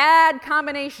a bad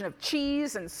combination of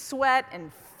cheese and sweat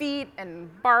and feet and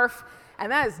barf,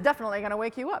 and that is definitely gonna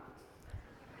wake you up.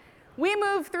 We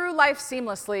move through life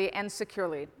seamlessly and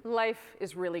securely. Life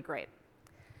is really great.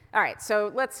 All right,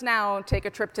 so let's now take a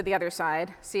trip to the other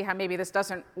side, see how maybe this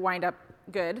doesn't wind up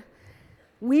good.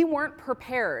 We weren't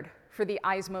prepared for the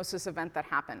osmosis event that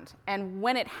happened, and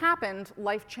when it happened,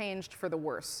 life changed for the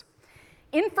worse.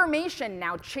 Information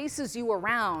now chases you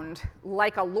around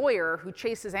like a lawyer who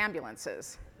chases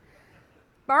ambulances.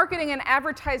 Marketing and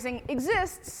advertising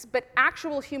exists, but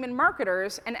actual human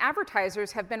marketers and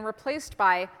advertisers have been replaced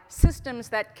by systems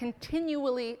that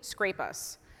continually scrape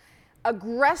us.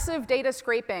 Aggressive data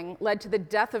scraping led to the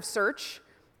death of search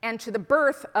and to the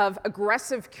birth of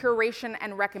aggressive curation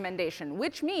and recommendation,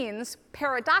 which means,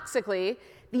 paradoxically,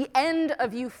 the end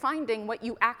of you finding what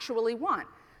you actually want.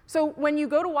 So when you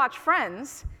go to watch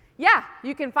Friends, yeah,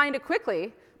 you can find it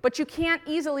quickly, but you can't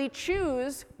easily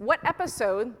choose what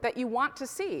episode that you want to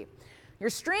see. Your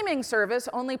streaming service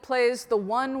only plays the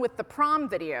one with the prom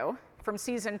video from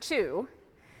season 2,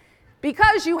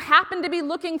 because you happen to be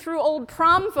looking through old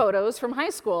prom photos from high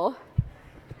school,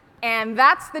 and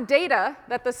that's the data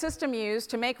that the system used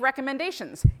to make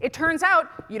recommendations. It turns out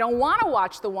you don't want to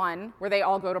watch the one where they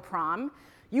all go to prom.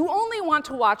 You only want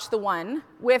to watch the one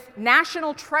with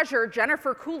national treasure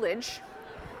Jennifer Coolidge,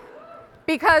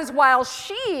 because while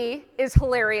she is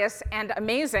hilarious and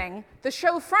amazing, the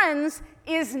show Friends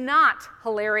is not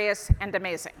hilarious and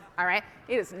amazing, all right?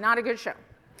 It is not a good show.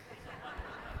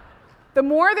 The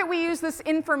more that we use this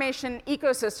information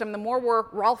ecosystem, the more we're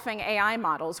Rolfing AI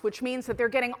models, which means that they're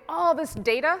getting all this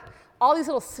data, all these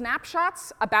little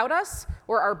snapshots about us,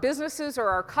 or our businesses, or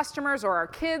our customers, or our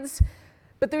kids,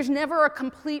 but there's never a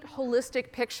complete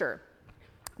holistic picture.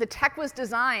 The tech was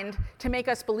designed to make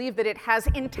us believe that it has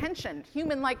intention,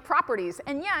 human-like properties,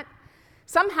 and yet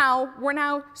somehow we're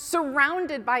now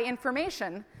surrounded by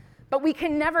information, but we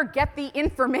can never get the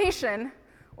information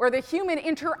or the human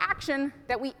interaction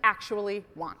that we actually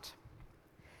want.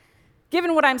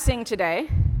 Given what I'm seeing today,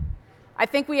 I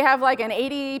think we have like an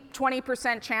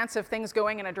 80-20% chance of things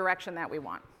going in a direction that we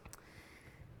want.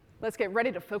 Let's get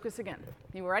ready to focus again.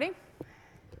 You ready?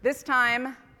 This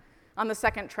time on the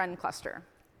second trend cluster.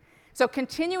 So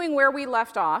continuing where we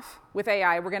left off with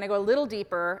AI, we're going to go a little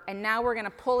deeper, and now we're going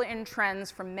to pull in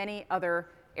trends from many other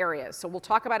areas. So we'll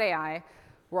talk about AI.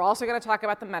 We're also going to talk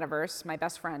about the metaverse, my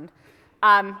best friend,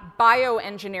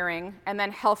 bioengineering, and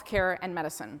then healthcare and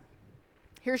medicine.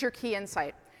 Here's your key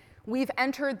insight. We've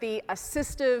entered the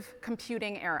assistive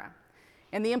computing era,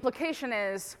 and the implication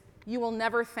is you will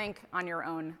never think on your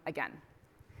own again.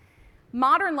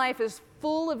 Modern life is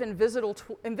full of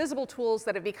invisible tools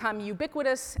that have become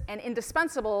ubiquitous and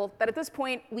indispensable that at this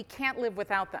point we can't live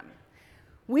without them.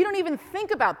 We don't even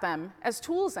think about them as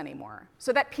tools anymore.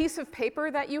 So that piece of paper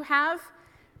that you have,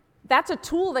 that's a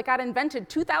tool that got invented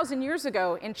 2,000 years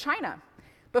ago in China.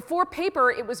 Before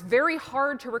paper, it was very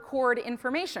hard to record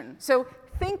information. So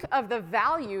think of the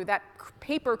value that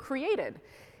paper created.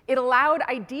 It allowed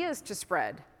ideas to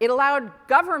spread. It allowed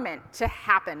government to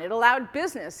happen. It allowed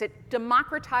business. It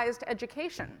democratized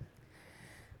education.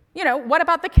 You know, what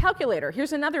about the calculator?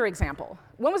 Here's another example.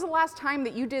 When was the last time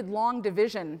that you did long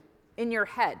division in your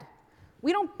head?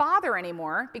 We don't bother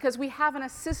anymore because we have an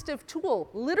assistive tool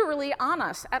literally on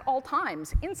us at all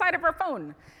times, inside of our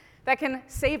phone, that can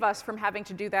save us from having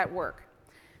to do that work.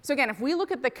 So again, if we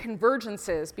look at the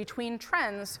convergences between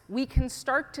trends, we can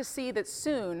start to see that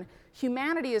soon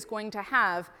humanity is going to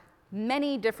have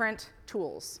many different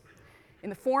tools in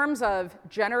the forms of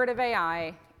generative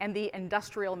AI and the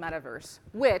industrial metaverse,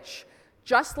 which,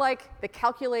 just like the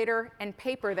calculator and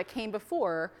paper that came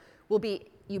before, will be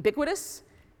ubiquitous,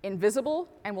 invisible,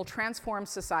 and will transform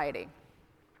society.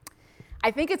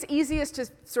 I think it's easiest to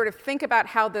sort of think about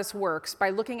how this works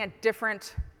by looking at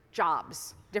different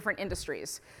jobs, different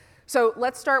industries. So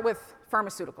let's start with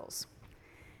pharmaceuticals.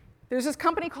 There's this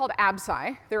company called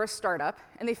Absci. They're a startup,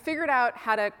 and they figured out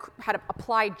how to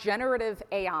apply generative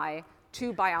AI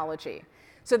to biology.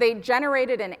 So they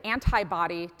generated an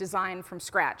antibody designed from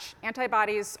scratch.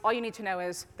 Antibodies, all you need to know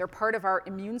is they're part of our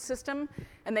immune system,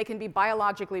 and they can be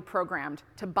biologically programmed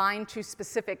to bind to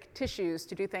specific tissues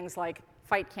to do things like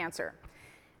fight cancer.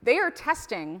 They are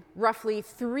testing roughly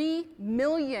 3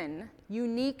 million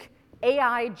unique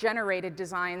AI-generated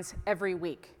designs every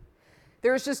week.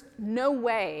 There's just no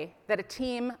way that a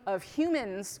team of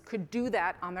humans could do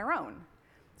that on their own.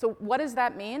 So what does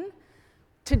that mean?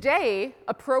 Today,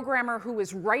 a programmer who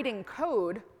is writing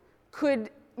code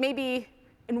could maybe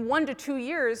in 1 to 2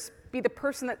 years be the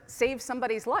person that saves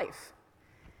somebody's life.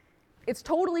 It's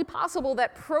totally possible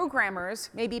that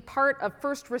programmers may be part of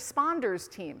first responders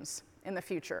teams in the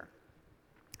future.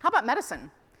 How about medicine?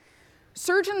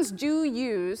 Surgeons do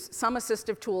use some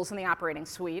assistive tools in the operating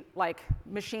suite, like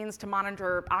machines to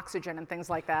monitor oxygen and things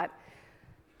like that.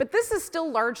 But this is still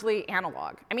largely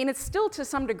analog. I mean, it's still to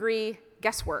some degree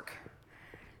guesswork.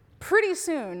 Pretty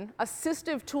soon,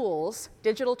 assistive tools,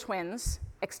 digital twins,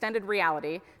 extended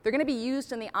reality, they're going to be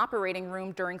used in the operating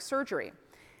room during surgery.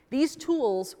 These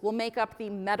tools will make up the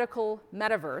medical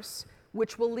metaverse,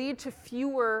 which will lead to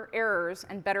fewer errors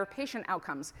and better patient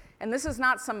outcomes. And this is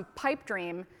not some pipe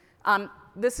dream.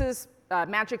 This is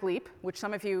Magic Leap, which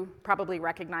some of you probably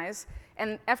recognize,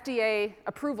 and FDA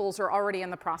approvals are already in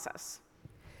the process.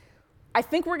 I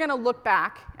think we're going to look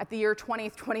back at the year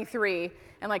 2023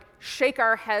 and like shake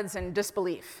our heads in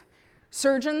disbelief.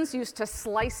 Surgeons used to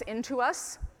slice into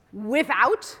us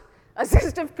without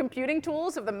assistive computing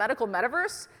tools of the medical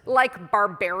metaverse like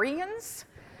barbarians.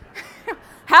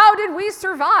 How did we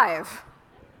survive?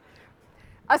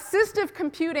 Assistive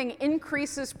computing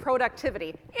increases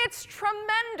productivity. It's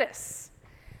tremendous.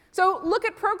 So look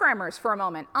at programmers for a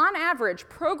moment. On average,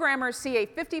 programmers see a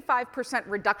 55%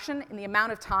 reduction in the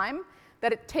amount of time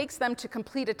that it takes them to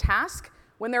complete a task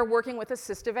when they're working with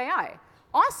assistive AI.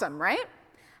 Awesome, right?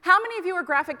 How many of you are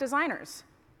graphic designers?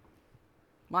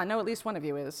 Well, I know at least one of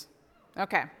you is.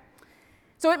 Okay.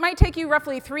 So it might take you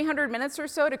roughly 300 minutes or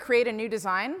so to create a new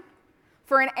design.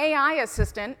 For an AI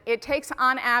assistant, it takes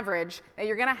on average, now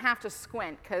you're going to have to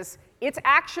squint because it's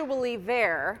actually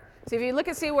there. So if you look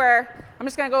and see where, I'm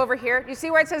just going to go over here. You see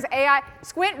where it says AI?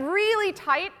 Squint really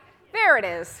tight. There it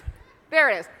is. There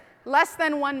it is. Less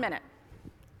than 1 minute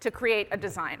to create a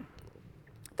design.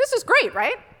 This is great,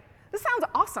 right? This sounds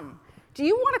awesome. Do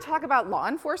you want to talk about law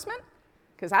enforcement?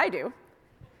 Because I do.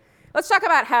 Let's talk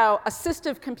about how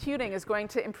assistive computing is going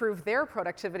to improve their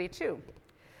productivity too.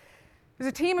 There's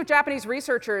a team of Japanese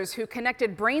researchers who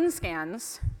connected brain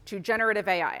scans to generative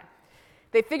AI.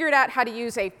 They figured out how to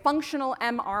use a functional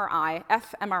MRI,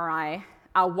 fMRI,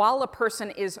 while a person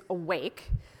is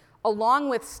awake, along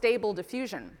with stable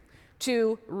diffusion,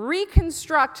 to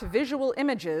reconstruct visual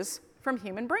images from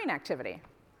human brain activity,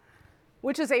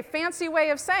 which is a fancy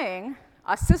way of saying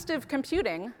assistive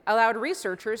computing allowed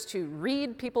researchers to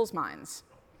read people's minds.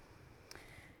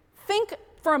 Think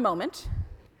for a moment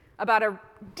about a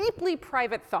deeply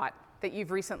private thought that you've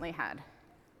recently had.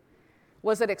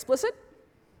 Was it explicit?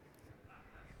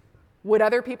 Would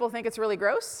other people think it's really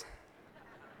gross?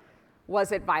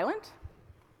 Was it violent?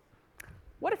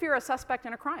 What if you're a suspect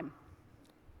in a crime?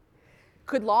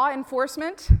 Could law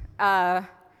enforcement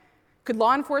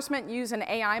use an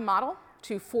AI model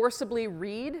to forcibly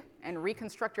read and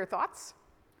reconstruct your thoughts?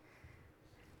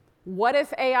 What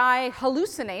if AI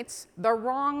hallucinates the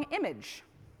wrong image?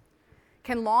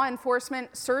 Can law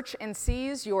enforcement search and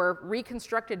seize your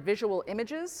reconstructed visual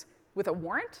images with a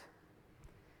warrant?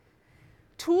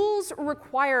 Tools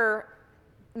require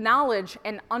knowledge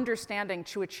and understanding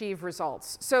to achieve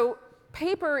results. So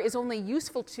paper is only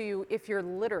useful to you if you're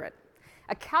literate.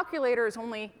 A calculator is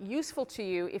only useful to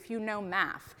you if you know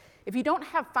math. If you don't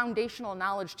have foundational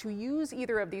knowledge to use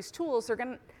either of these tools, they're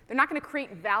not going to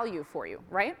create value for you,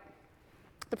 right?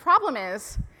 The problem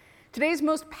is, today's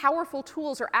most powerful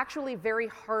tools are actually very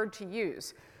hard to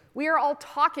use. We are all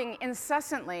talking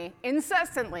incessantly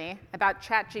about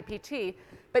ChatGPT,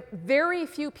 but very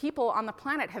few people on the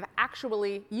planet have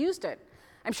actually used it.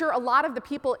 I'm sure a lot of the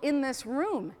people in this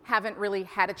room haven't really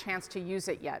had a chance to use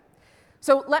it yet.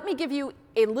 So let me give you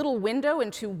a little window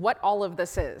into what all of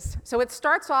this is. So it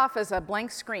starts off as a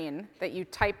blank screen that you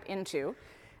type into.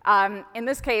 In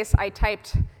this case, I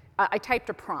typed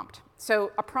a prompt.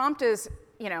 So a prompt is,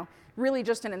 really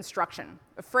just an instruction,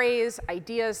 a phrase,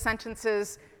 ideas,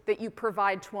 sentences that you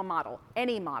provide to a model.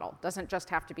 Any model, doesn't just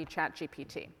have to be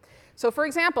ChatGPT. So for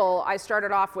example, I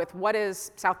started off with, what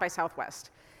is South by Southwest?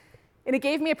 And it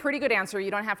gave me a pretty good answer. You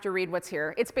don't have to read what's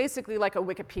here. It's basically like a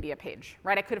Wikipedia page,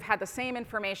 right? I could have had the same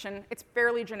information. It's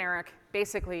fairly generic,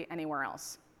 basically anywhere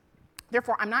else.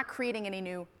 Therefore, I'm not creating any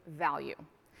new value.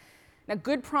 Now,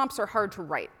 good prompts are hard to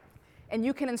write. And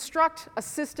you can instruct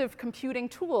assistive computing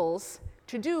tools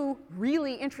to do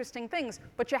really interesting things,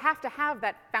 but you have to have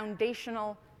that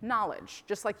foundational knowledge,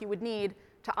 just like you would need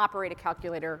to operate a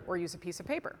calculator or use a piece of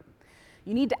paper.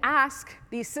 You need to ask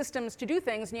these systems to do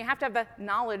things, and you have to have the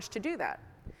knowledge to do that.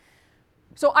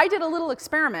 So I did a little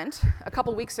experiment a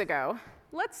couple weeks ago.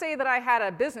 Let's say that I had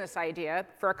a business idea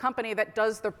for a company that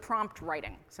does the prompt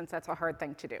writing, since that's a hard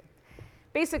thing to do.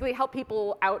 Basically, help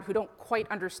people out who don't quite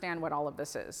understand what all of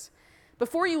this is.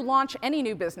 Before you launch any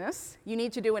new business, you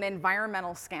need to do an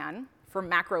environmental scan for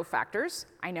macro factors.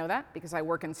 I know that because I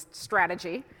work in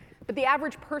strategy, but the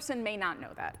average person may not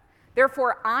know that.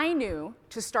 Therefore, I knew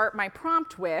to start my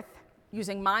prompt with,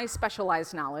 using my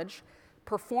specialized knowledge,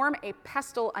 perform a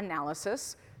pestle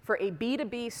analysis for a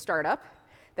B2B startup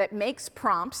that makes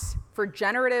prompts for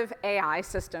generative AI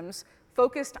systems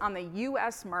focused on the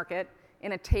US market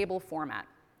in a table format.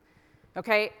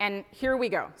 Okay, and here we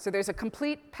go. So there's a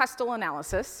complete pestle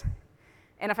analysis.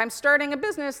 And if I'm starting a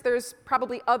business, there's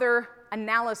probably other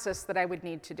analysis that I would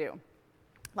need to do,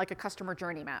 like a customer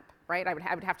journey map, right? I would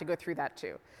have to go through that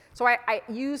too. So I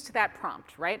used that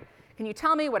prompt, right? Can you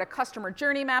tell me what a customer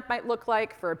journey map might look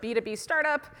like for a B2B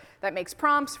startup that makes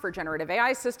prompts for generative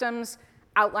AI systems,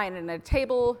 outline it in a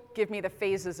table, give me the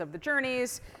phases of the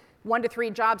journeys, 1 to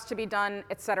 3 jobs to be done,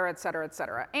 et cetera, et cetera, et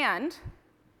cetera. And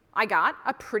I got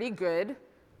a pretty good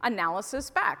analysis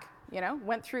back,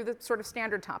 went through the sort of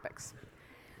standard topics.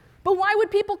 But why would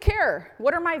people care?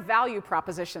 What are my value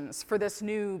propositions for this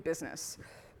new business?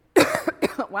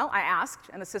 Well, I asked,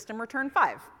 and the system returned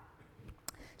 5.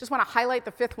 Just want to highlight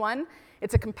the 5th one.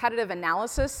 It's a competitive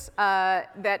analysis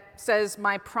that says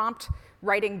my prompt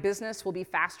writing business will be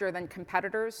faster than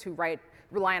competitors who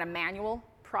rely on a manual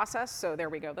process. So there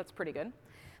we go. That's pretty good.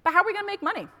 But how are we going to make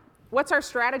money? What's our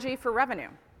strategy for revenue?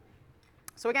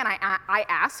 So again, I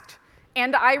asked,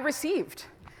 and I received.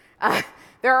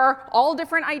 There are all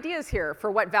different ideas here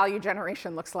for what value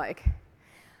generation looks like.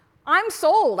 I'm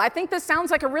sold. I think this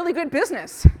sounds like a really good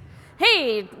business.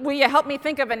 Hey, will you help me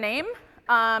think of a name?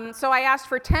 So I asked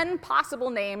for 10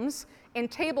 possible names in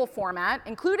table format,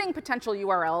 including potential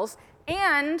URLs,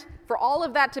 and for all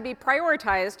of that to be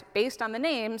prioritized based on the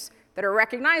names that are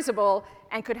recognizable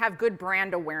and could have good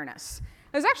brand awareness.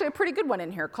 There's actually a pretty good one in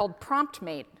here called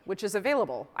PromptMate, which is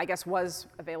available. I guess was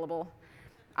available.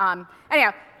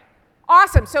 Anyhow,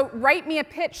 Awesome, so write me a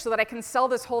pitch so that I can sell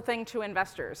this whole thing to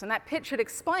investors. And that pitch should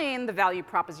explain the value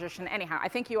proposition anyhow. I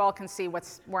think you all can see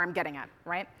where I'm getting at,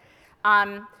 right?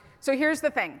 So here's the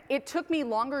thing. It took me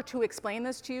longer to explain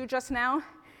this to you just now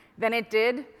than it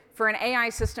did for an AI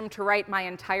system to write my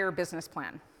entire business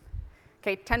plan.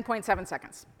 Okay, 10.7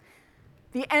 seconds.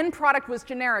 The end product was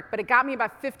generic, but it got me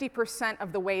about 50%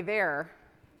 of the way there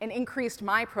and increased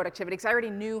my productivity because I already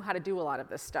knew how to do a lot of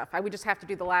this stuff. I would just have to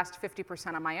do the last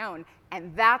 50% on my own,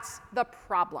 and that's the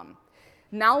problem.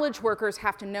 Knowledge workers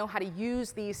have to know how to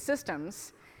use these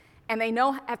systems, and they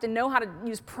have to know how to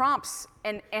use prompts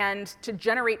and to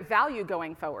generate value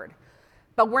going forward.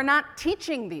 But we're not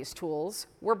teaching these tools,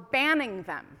 we're banning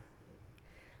them.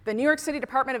 The New York City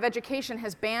Department of Education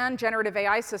has banned generative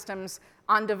AI systems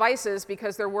on devices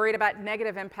because they're worried about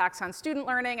negative impacts on student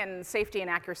learning and safety and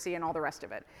accuracy and all the rest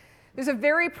of it. There's a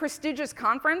very prestigious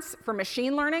conference for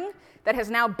machine learning that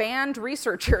has now banned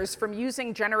researchers from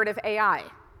using generative AI,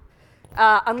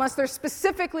 unless they're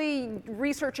specifically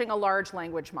researching a large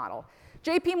language model.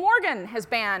 JP Morgan has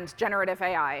banned generative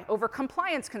AI over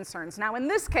compliance concerns. Now, in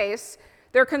this case,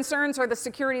 their concerns are the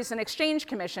Securities and Exchange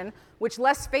Commission, which,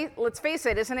 let's face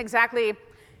it, isn't exactly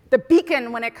the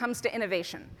beacon when it comes to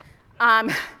innovation.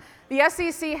 The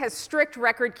SEC has strict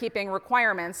record-keeping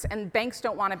requirements, and banks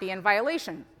don't want to be in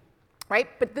violation, right?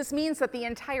 But this means that the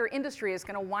entire industry is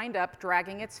going to wind up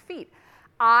dragging its feet.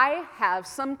 I have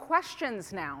some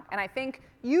questions now, and I think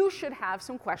you should have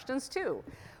some questions too.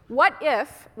 What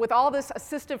if, with all this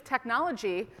assistive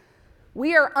technology,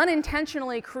 we are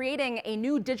unintentionally creating a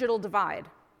new digital divide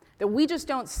that we just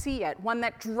don't see yet, one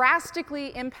that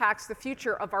drastically impacts the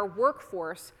future of our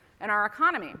workforce and our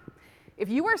economy? If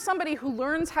you are somebody who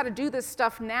learns how to do this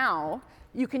stuff now,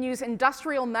 you can use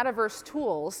industrial metaverse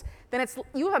tools, then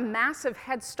you have a massive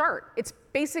head start. It's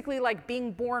basically like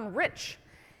being born rich.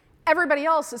 Everybody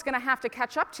else is going to have to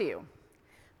catch up to you.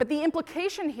 But the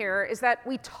implication here is that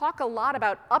we talk a lot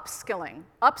about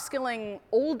upskilling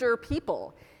older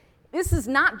people. This is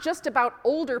not just about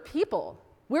older people.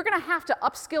 We're going to have to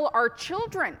upskill our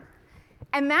children.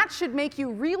 And that should make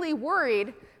you really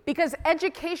worried because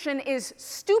education is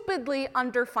stupidly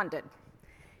underfunded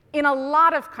in a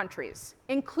lot of countries,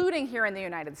 including here in the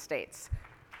United States.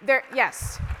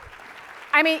 Yes.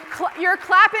 I mean, you're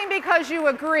clapping because you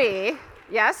agree.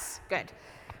 Yes? Good.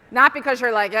 Not because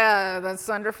you're like, that's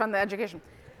underfunded education.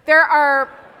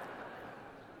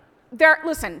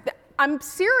 Listen, I'm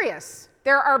serious.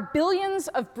 There are billions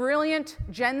of brilliant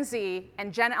Gen Z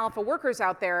and Gen Alpha workers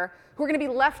out there who are going to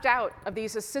be left out of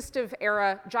these assistive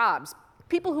era jobs.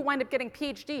 People who wind up getting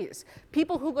PhDs,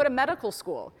 people who go to medical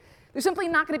school. They're simply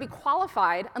not going to be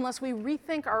qualified unless we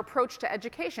rethink our approach to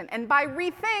education. And by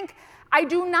rethink, I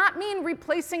do not mean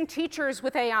replacing teachers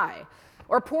with AI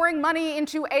or pouring money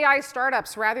into AI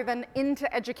startups rather than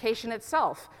into education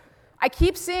itself. I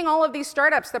keep seeing all of these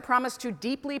startups that promise to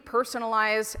deeply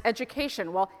personalize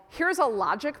education. Well, here's a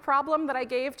logic problem that I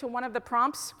gave to one of the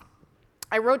prompts.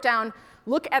 I wrote down,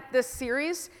 look at this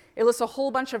series. It lists a whole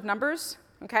bunch of numbers,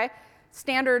 okay?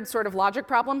 Standard sort of logic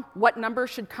problem. What number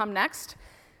should come next?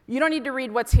 You don't need to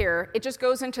read what's here. It just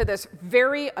goes into this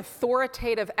very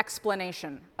authoritative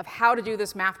explanation of how to do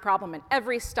this math problem and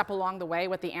every step along the way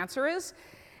what the answer is.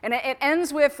 And it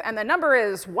ends with, and the number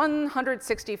is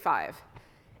 165.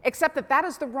 Except that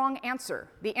is the wrong answer.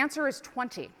 The answer is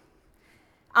 20.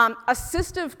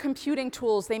 Assistive computing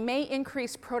tools, they may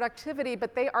increase productivity,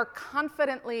 but they are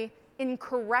confidently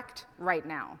incorrect right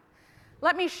now.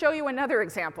 Let me show you another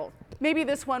example. Maybe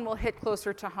this one will hit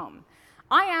closer to home.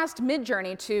 I asked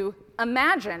Midjourney to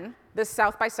imagine this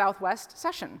South by Southwest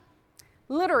session.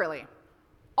 Literally,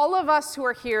 all of us who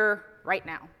are here right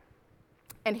now.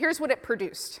 And here's what it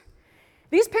produced.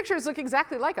 These pictures look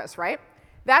exactly like us, right?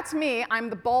 That's me. I'm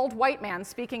the bald white man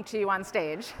speaking to you on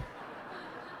stage.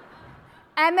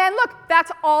 And then look,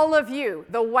 that's all of you,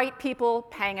 the white people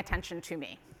paying attention to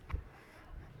me.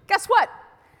 Guess what?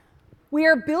 We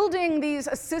are building these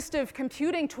assistive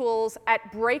computing tools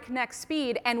at breakneck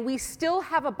speed, and we still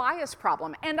have a bias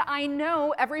problem. And I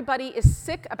know everybody is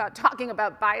sick about talking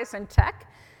about bias in tech,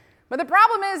 but the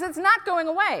problem is it's not going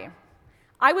away.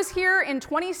 I was here in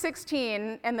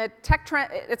 2016 in the tech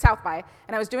trend at South by,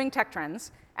 and I was doing tech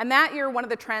trends. And that year, one of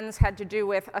the trends had to do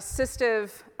with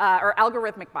assistive or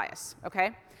algorithmic bias,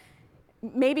 okay?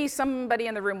 Maybe somebody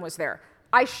in the room was there.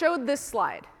 I showed this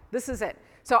slide. This is it.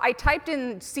 So I typed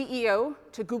in CEO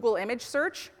to Google image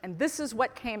search, and this is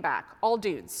what came back, all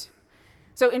dudes.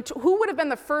 So who would have been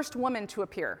the first woman to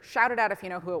appear? Shout it out if you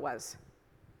know who it was.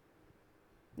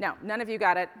 No, none of you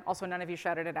got it. Also, none of you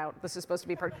shouted it out. This is supposed to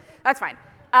be part. That's fine.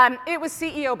 It was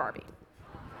CEO Barbie.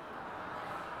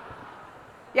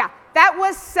 Yeah, That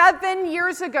was 7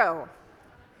 years ago.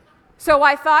 So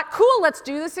I thought, cool, let's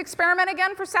do this experiment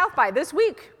again for South by this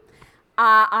week.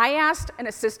 I asked an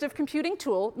assistive computing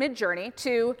tool, Midjourney,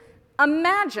 to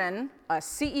imagine a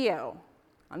CEO.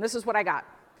 And this is what I got.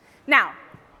 Now,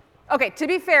 okay, to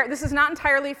be fair, this is not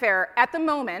entirely fair. At the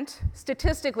moment,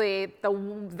 statistically, the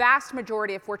vast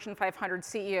majority of Fortune 500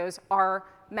 CEOs are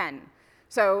men.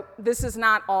 So this is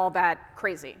not all that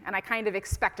crazy, and I kind of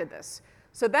expected this.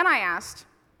 So then I asked,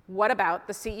 what about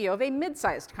the CEO of a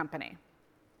mid-sized company?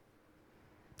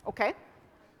 Okay.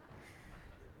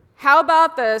 How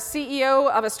about the CEO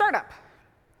of a startup?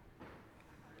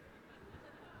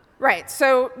 Right,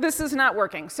 so this is not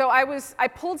working. So I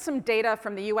pulled some data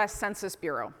from the US Census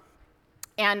Bureau.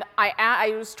 And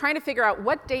I was trying to figure out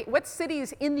what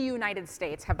cities in the United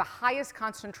States have the highest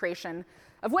concentration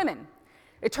of women.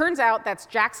 It turns out that's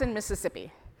Jackson,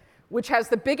 Mississippi, which has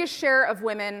the biggest share of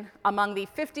women among the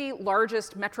 50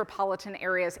 largest metropolitan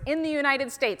areas in the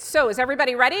United States. So is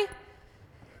everybody ready?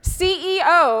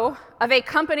 CEO of a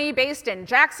company based in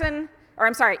Jackson,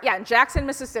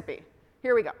 Mississippi.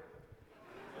 Here we go.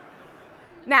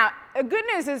 Now, the good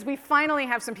news is we finally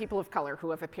have some people of color who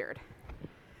have appeared.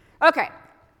 Okay,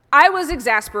 I was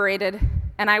exasperated,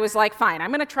 and I was like, fine, I'm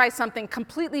going to try something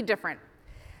completely different.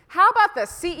 How about the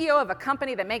CEO of a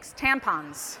company that makes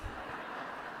tampons?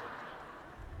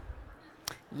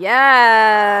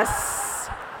 Yes.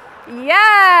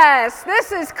 Yes,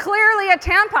 this is clearly a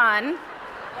tampon.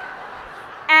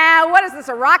 And what is this,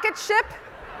 a rocket ship?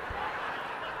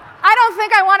 I don't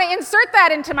think I want to insert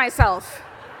that into myself.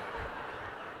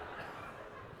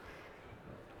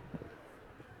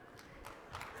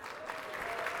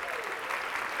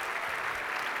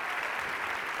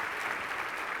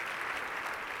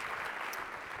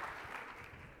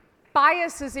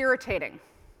 Bias is irritating.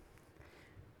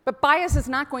 But bias is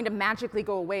not going to magically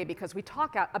go away because we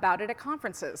talk about it at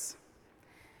conferences.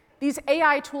 These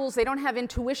AI tools, they don't have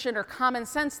intuition or common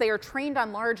sense. They are trained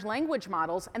on large language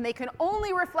models, and they can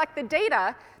only reflect the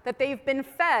data that they've been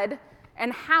fed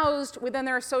and housed within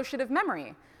their associative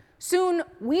memory. Soon,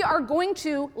 we are going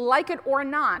to, like it or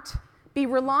not, be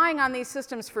relying on these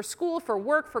systems for school, for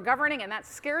work, for governing, and that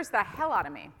scares the hell out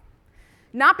of me.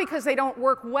 Not because they don't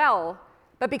work well,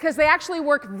 but because they actually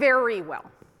work very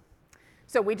well.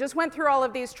 So we just went through all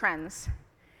of these trends.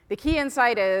 The key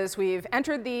insight is we've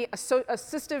entered the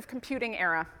assistive computing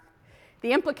era.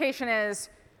 The implication is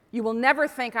you will never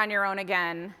think on your own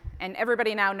again, and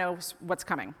everybody now knows what's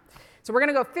coming. So we're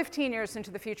going to go 15 years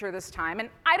into the future this time, and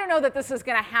I don't know that this is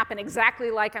going to happen exactly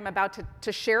like I'm about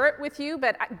to share it with you,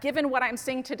 but given what I'm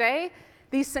seeing today,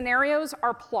 these scenarios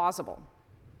are plausible.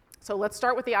 So let's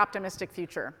start with the optimistic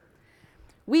future.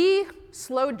 We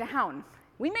slowed down.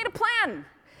 We made a plan.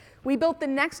 We built the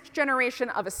next generation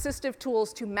of assistive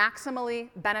tools to maximally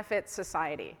benefit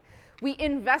society. We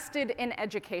invested in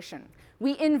education.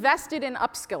 We invested in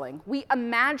upskilling. We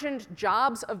imagined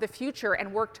jobs of the future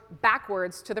and worked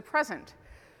backwards to the present.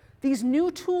 These new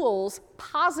tools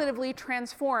positively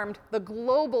transformed the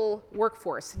global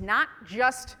workforce, not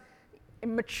just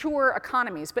mature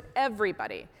economies, but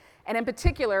everybody, and in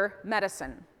particular,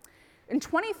 medicine. In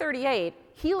 2038,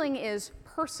 healing is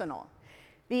personal.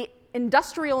 The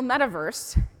industrial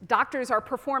metaverse, doctors are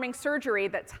performing surgery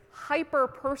that's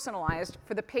hyper-personalized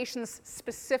for the patient's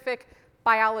specific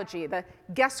biology. The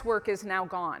guesswork is now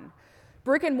gone.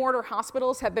 Brick-and-mortar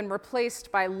hospitals have been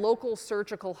replaced by local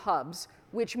surgical hubs,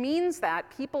 which means that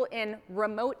people in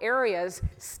remote areas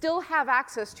still have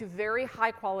access to very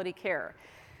high-quality care.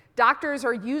 Doctors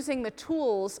are using the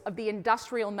tools of the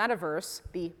industrial metaverse,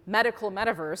 the medical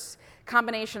metaverse,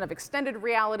 combination of extended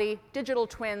reality, digital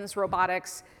twins,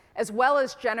 robotics, as well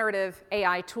as generative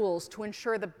AI tools to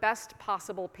ensure the best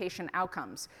possible patient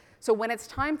outcomes. So when it's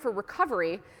time for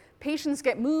recovery, patients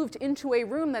get moved into a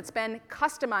room that's been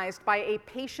customized by a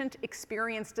patient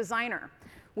experience designer,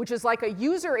 which is like a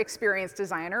user experience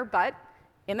designer, but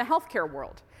in the healthcare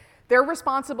world. They're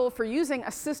responsible for using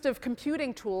assistive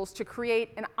computing tools to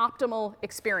create an optimal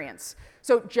experience.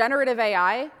 So generative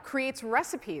AI creates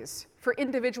recipes for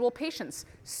individual patients,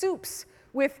 soups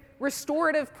with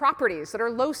restorative properties that are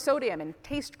low sodium and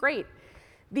taste great.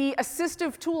 The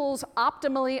assistive tools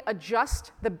optimally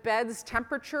adjust the bed's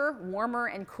temperature, warmer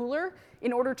and cooler,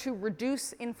 in order to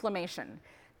reduce inflammation.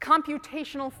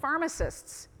 Computational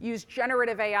pharmacists use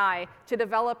generative AI to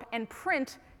develop and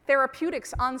print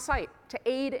therapeutics on site to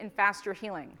aid in faster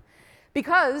healing.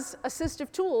 Because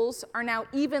assistive tools are now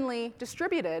evenly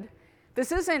distributed,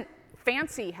 this isn't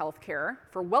fancy healthcare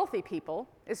for wealthy people,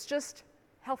 it's just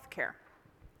healthcare.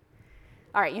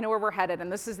 All right, you know where we're headed, and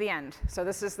this is the end. So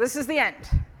this is the end.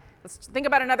 Let's think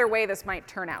about another way this might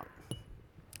turn out.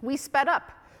 We sped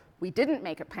up. We didn't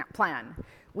make a plan.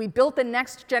 We built the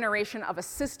next generation of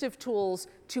assistive tools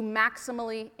to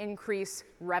maximally increase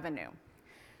revenue.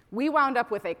 We wound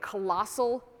up with a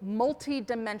colossal,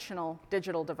 multi-dimensional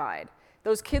digital divide.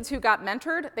 Those kids who got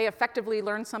mentored, they effectively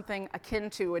learned something akin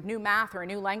to a new math or a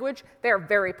new language. They are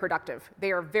very productive.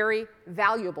 They are very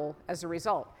valuable as a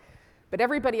result. But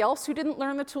everybody else who didn't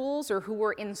learn the tools or who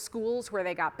were in schools where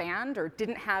they got banned or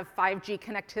didn't have 5G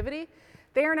connectivity,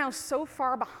 they are now so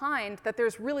far behind that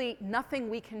there's really nothing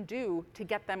we can do to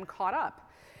get them caught up.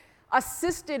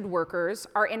 Assisted workers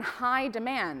are in high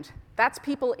demand. That's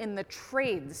people in the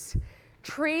trades.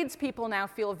 Tradespeople now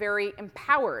feel very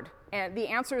empowered, and the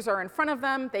answers are in front of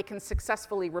them. They can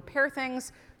successfully repair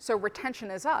things, so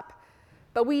retention is up.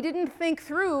 But we didn't think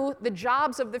through the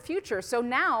jobs of the future, so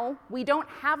now we don't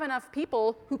have enough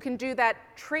people who can do that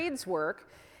trades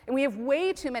work, and we have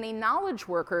way too many knowledge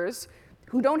workers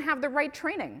who don't have the right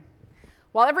training.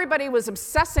 While everybody was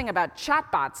obsessing about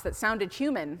chatbots that sounded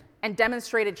human and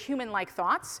demonstrated human-like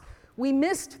thoughts, we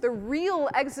missed the real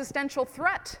existential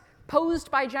threat posed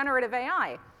by generative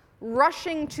AI.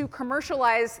 Rushing to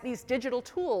commercialize these digital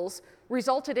tools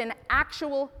resulted in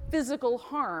actual physical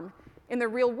harm in the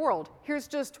real world. Here's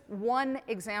just one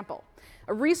example.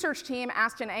 A research team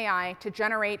asked an AI to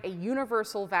generate a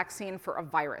universal vaccine for a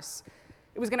virus.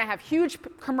 It was going to have huge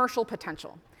commercial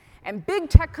potential. And big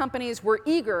tech companies were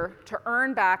eager to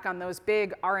earn back on those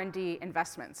big R&D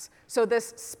investments. So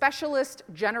this specialist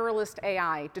generalist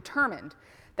AI determined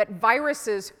that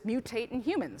viruses mutate in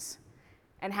humans,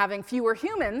 and having fewer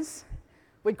humans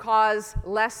would cause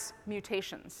less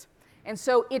mutations. And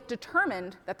so it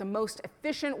determined that the most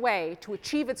efficient way to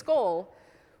achieve its goal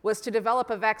was to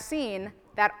develop a vaccine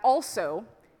that also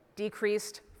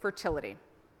decreased fertility,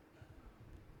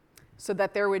 so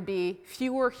that there would be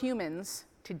fewer humans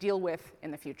to deal with in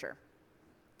the future.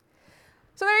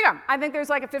 So there you go. I think there's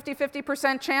like a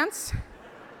 50-50% chance.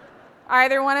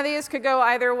 Either one of these could go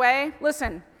either way.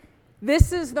 Listen,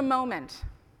 this is the moment.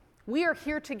 We are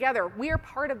here together. We are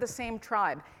part of the same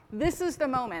tribe. This is the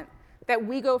moment that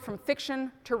we go from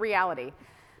fiction to reality.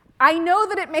 I know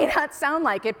that it may not sound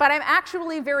like it, but I'm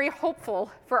actually very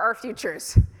hopeful for our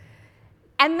futures.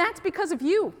 And that's because of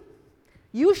you.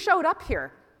 You showed up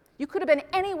here. You could have been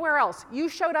anywhere else. You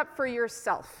showed up for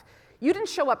yourself. You didn't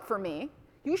show up for me.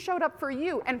 You showed up for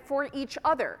you and for each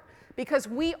other, because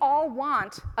we all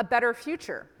want a better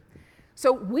future.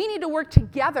 So we need to work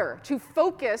together to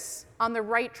focus on the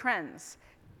right trends,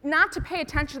 not to pay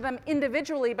attention to them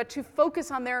individually, but to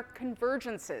focus on their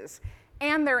convergences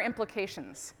and their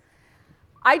implications.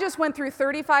 I just went through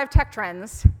 35 tech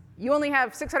trends. You only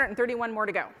have 631 more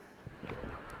to go.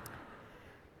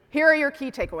 Here are your key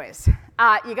takeaways.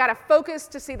 You got to focus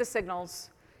to see the signals.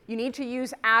 You need to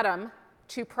use Atom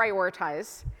to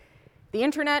prioritize. The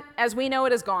internet, as we know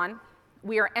it, is gone.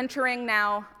 We are entering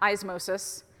now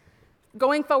osmosis.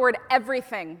 Going forward,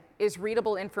 everything is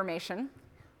readable information.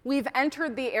 We've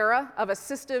entered the era of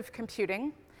assistive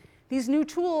computing. These new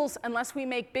tools, unless we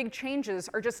make big changes,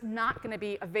 are just not going to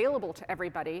be available to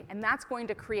everybody, and that's going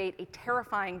to create a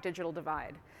terrifying digital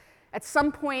divide. At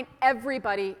some point,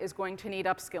 everybody is going to need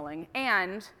upskilling,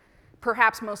 and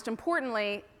perhaps most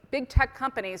importantly, big tech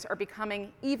companies are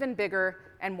becoming even bigger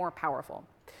and more powerful.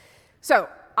 So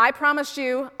I promised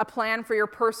you a plan for your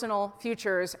personal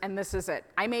futures, and this is it.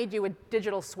 I made you a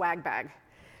digital swag bag.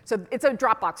 So it's a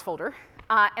Dropbox folder,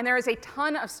 and there is a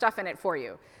ton of stuff in it for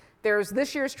you. There's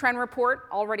this year's trend report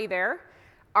already there,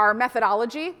 our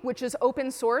methodology, which is open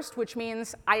sourced, which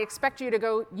means I expect you to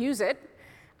go use it.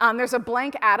 There's a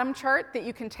blank Atom chart that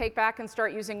you can take back and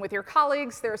start using with your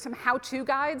colleagues. There are some how-to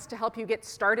guides to help you get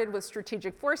started with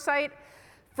strategic foresight.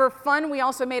 For fun, we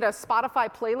also made a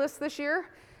Spotify playlist this year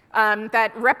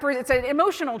it's an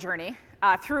emotional journey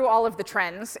through all of the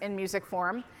trends in music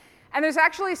form. And there's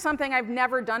actually something I've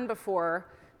never done before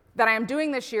that I am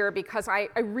doing this year because I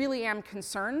really am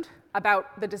concerned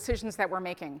about the decisions that we're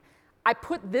making. I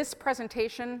put this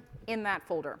presentation in that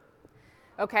folder,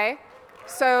 okay?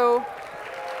 So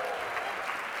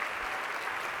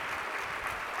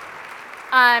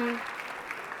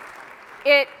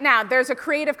now, there's a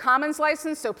Creative Commons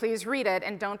license, so please read it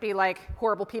and don't be like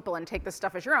horrible people and take this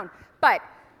stuff as your own. But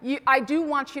I do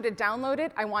want you to download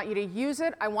it. I want you to use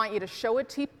it. I want you to show it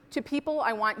to people.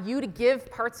 I want you to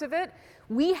give parts of it.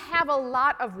 We have a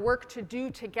lot of work to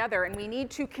do together, and we need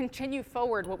to continue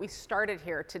forward what we started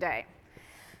here today.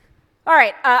 All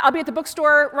right, I'll be at the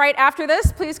bookstore right after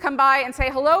this. Please come by and say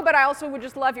hello, but I also would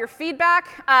just love your feedback.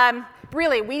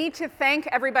 Really, we need to thank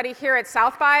everybody here at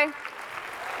South by.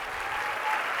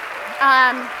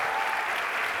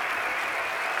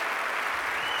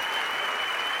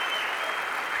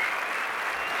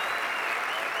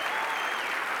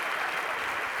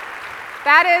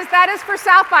 That is for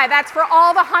South by. That's for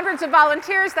all the hundreds of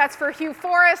volunteers. That's for Hugh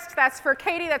Forrest. That's for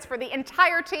Katie. That's for the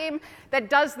entire team that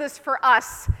does this for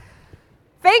us.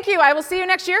 Thank you. I will see you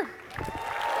next year.